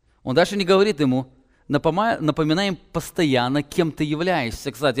 Он дальше не говорит ему: напоминаем постоянно, кем ты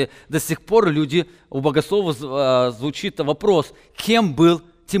являешься. Кстати, до сих пор люди, у богословов звучит вопрос: кем был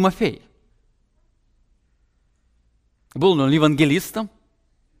Тимофей? Был он евангелистом?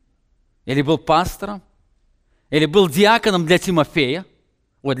 Или был пастором? Или был диаконом для Тимофея?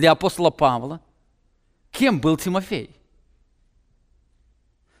 Для апостола Павла? Кем был Тимофей?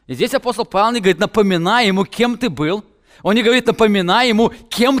 И здесь апостол Павел не говорит: напоминай ему, кем ты был. Он не говорит: напоминай ему,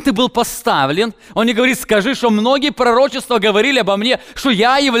 кем ты был поставлен. Он не говорит: скажи, что многие пророчества говорили обо мне, что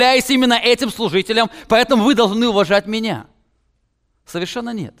я являюсь именно этим служителем, поэтому вы должны уважать меня.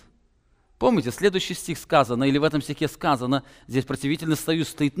 Совершенно нет. Помните, следующий стих сказано, или в этом стихе сказано, здесь противительный союз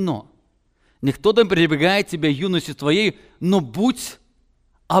стоит «но». «Никто да не пренебрегает тебя юностью твоей, но будь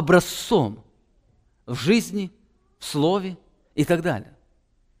образцом в жизни, в слове и так далее.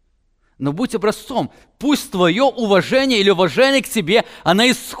 Но будь образцом. Пусть твое уважение или уважение к тебе, оно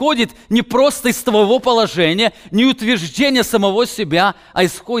исходит не просто из твоего положения, не утверждения самого себя, а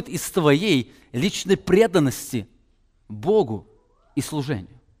исходит из твоей личной преданности Богу и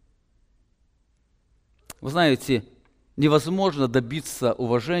служению. Вы знаете, невозможно добиться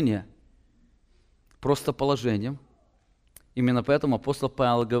уважения просто положением. Именно поэтому апостол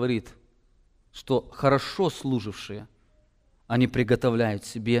Павел говорит, что хорошо служившие, они приготовляют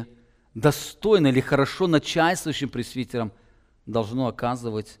себе достойно или хорошо начальствующим пресвитерам должно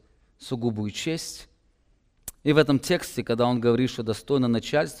оказывать сугубую честь. И в этом тексте, когда он говорит, что достойно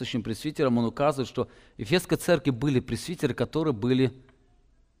начальствующим пресвитерам, он указывает, что в Ефесской церкви были пресвитеры, которые были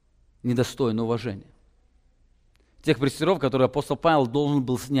недостойны уважения. Тех пресвитеров, которые апостол Павел должен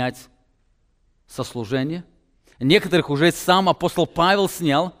был снять со служения. Некоторых уже сам апостол Павел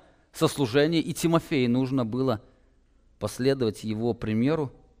снял со служения, и Тимофею нужно было последовать его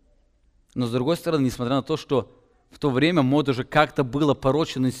примеру. Но с другой стороны, несмотря на то, что в то время, может, уже как-то был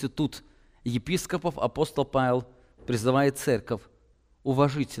опорочен институт епископов, апостол Павел призывает церковь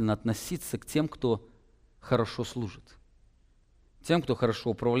уважительно относиться к тем, кто хорошо служит. Тем, кто хорошо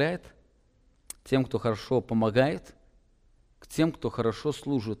управляет, тем, кто хорошо помогает, к тем, кто хорошо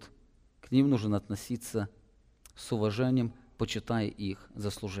служит, к ним нужно относиться с уважением, почитая их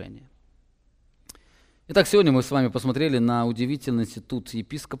за служение. Итак, сегодня мы с вами посмотрели на удивительный институт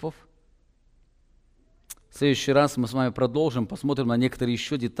епископов. В следующий раз мы с вами продолжим, посмотрим на некоторые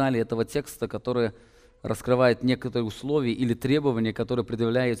еще детали этого текста, которые раскрывают некоторые условия или требования, которые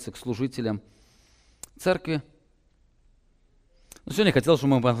предъявляются к служителям церкви. Но сегодня я хотел,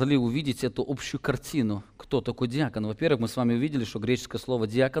 чтобы мы могли увидеть эту общую картину, кто такой диакон. Во-первых, мы с вами увидели, что греческое слово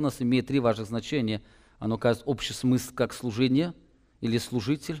 «диаконос» имеет три важных значения. Оно указывает общий смысл как служение или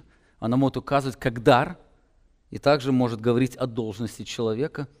служитель. Оно может указывать как дар и также может говорить о должности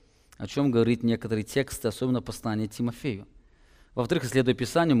человека, о чем говорит некоторые тексты, особенно послание Тимофею. Во-вторых, исследуя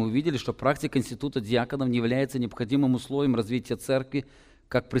Писание, мы увидели, что практика института диаконов не является необходимым условием развития церкви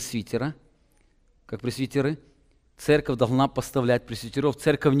как пресвитеры. Церковь должна поставлять пресвитеров.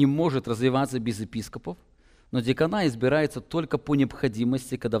 Церковь не может развиваться без епископов, но диакона избирается только по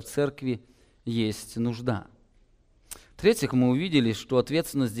необходимости, когда в церкви есть нужда. В-третьих, мы увидели, что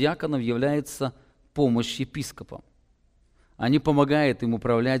ответственность диаконов является помощь епископам. Они помогают им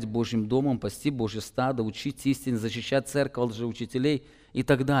управлять Божьим домом, пасти Божье стадо, учить истине, защищать церковь от лжеучителей и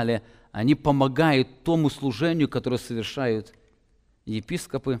так далее. Они помогают тому служению, которое совершают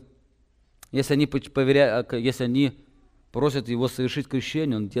епископы. Если они просят его совершить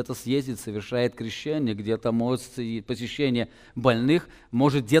крещение, он где-то съездит, совершает крещение, где-то может посещение больных,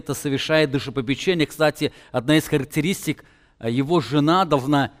 может где-то совершает душепопечение. Кстати, одна из характеристик, его жена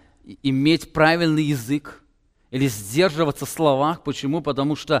должна иметь правильный язык или сдерживаться в словах. Почему?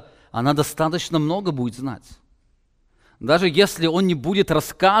 Потому что она достаточно много будет знать. Даже если он не будет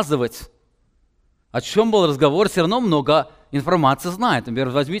рассказывать, о чем был разговор, все равно много информации знает. Например,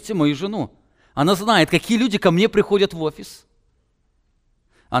 возьмите мою жену. Она знает, какие люди ко мне приходят в офис.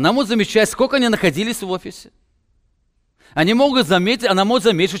 Она может замечать, сколько они находились в офисе. Она может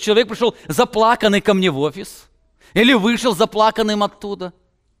заметить, что человек пришел заплаканный ко мне в офис, или вышел заплаканным оттуда,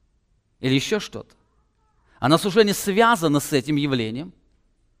 или еще что-то. Она служение связано с этим явлением.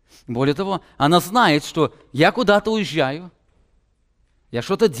 Более того, она знает, что я куда-то уезжаю, я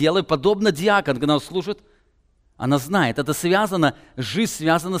что-то делаю, подобно диакон, когда он служит. Она знает, это связано, жизнь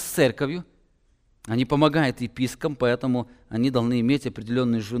связана с церковью. Они помогают епископам, поэтому они должны иметь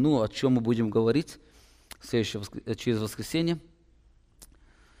определенную жену, о чем мы будем говорить через воскресенье.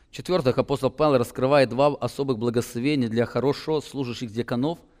 В-четвертых, апостол Павел раскрывает два особых благословения для хорошо служащих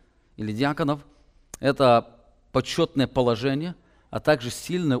диаконов или диаконов. Это почетное положение, а также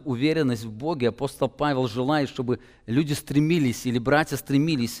сильная уверенность в Боге. Апостол Павел желает, чтобы люди стремились, или братья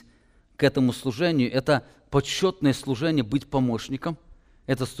стремились к этому служению. Это почетное служение быть помощником.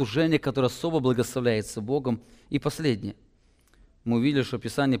 Это служение, которое особо благословляется Богом. И последнее. Мы увидели, что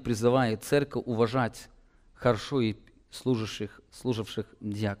Писание призывает церковь уважать хорошо и служивших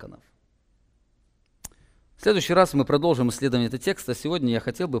диаконов. В следующий раз мы продолжим исследование этого текста. Сегодня я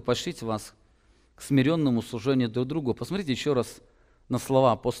хотел бы поощрить вас к смиренному служению друг другу. Посмотрите еще раз на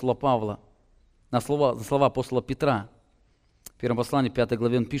слова апостола Павла, на слова апостола Петра. В первом послании, 5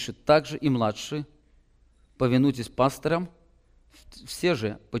 главе, он пишет: «Также и младшие, повинуйтесь пасторам, все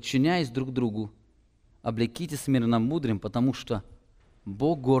же, подчиняясь друг другу, облеките смиренно мудрым, потому что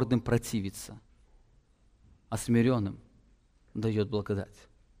Бог гордым противится, а смиренным дает благодать».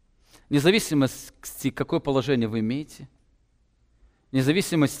 Вне зависимости, какое положение вы имеете, вне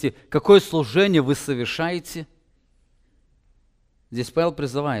зависимости, какое служение вы совершаете. Здесь Павел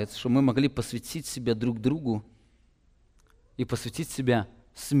призывает, что мы могли посвятить себя друг другу и посвятить себя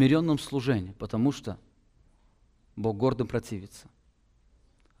смиренному служению, потому что Бог гордым противится,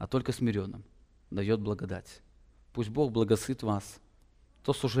 а только смиренным дает благодать. Пусть Бог благословит вас.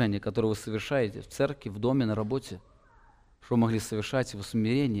 То служение, которое вы совершаете в церкви, в доме, на работе, что вы могли совершать его в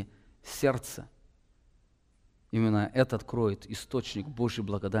смирении сердца. Именно это откроет источник Божьей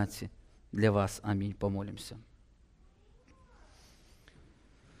благодати для вас. Аминь. Помолимся.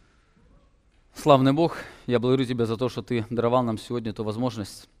 Славный Бог, я благодарю Тебя за то, что Ты даровал нам сегодня эту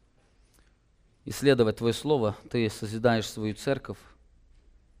возможность исследовать Твое Слово. Ты созидаешь свою церковь,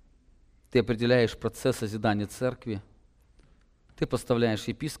 Ты определяешь процесс созидания церкви, Ты поставляешь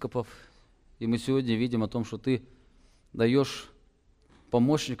епископов, и мы сегодня видим о том, что Ты даешь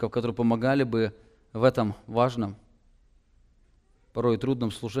помощников, которые помогали бы в этом важном, порой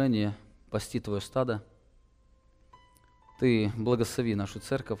трудном служении пасти Твое стадо. Ты благослови нашу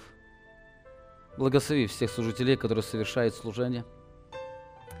церковь, благослови всех служителей, которые совершают служение,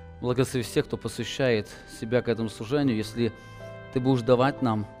 благослови всех, кто посвящает себя к этому служению. Если Ты будешь давать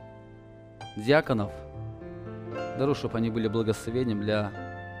нам диаконов, даруй, чтобы они были благословением для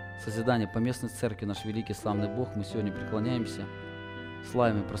созидания поместной церкви. Наш великий славный Бог, мы сегодня преклоняемся,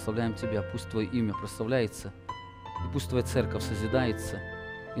 славим и прославляем Тебя. Пусть Твое имя прославляется, и пусть Твоя церковь созидается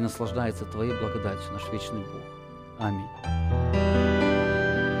и наслаждается Твоей благодатью, наш вечный Бог. Аминь.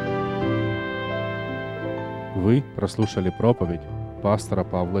 Вы прослушали проповедь пастора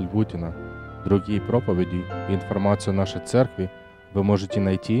Павла Львутина. Другие проповеди и информацию о нашей церкви вы можете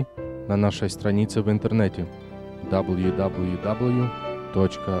найти на нашей странице в интернете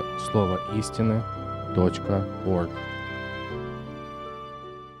www.slovoistины.org.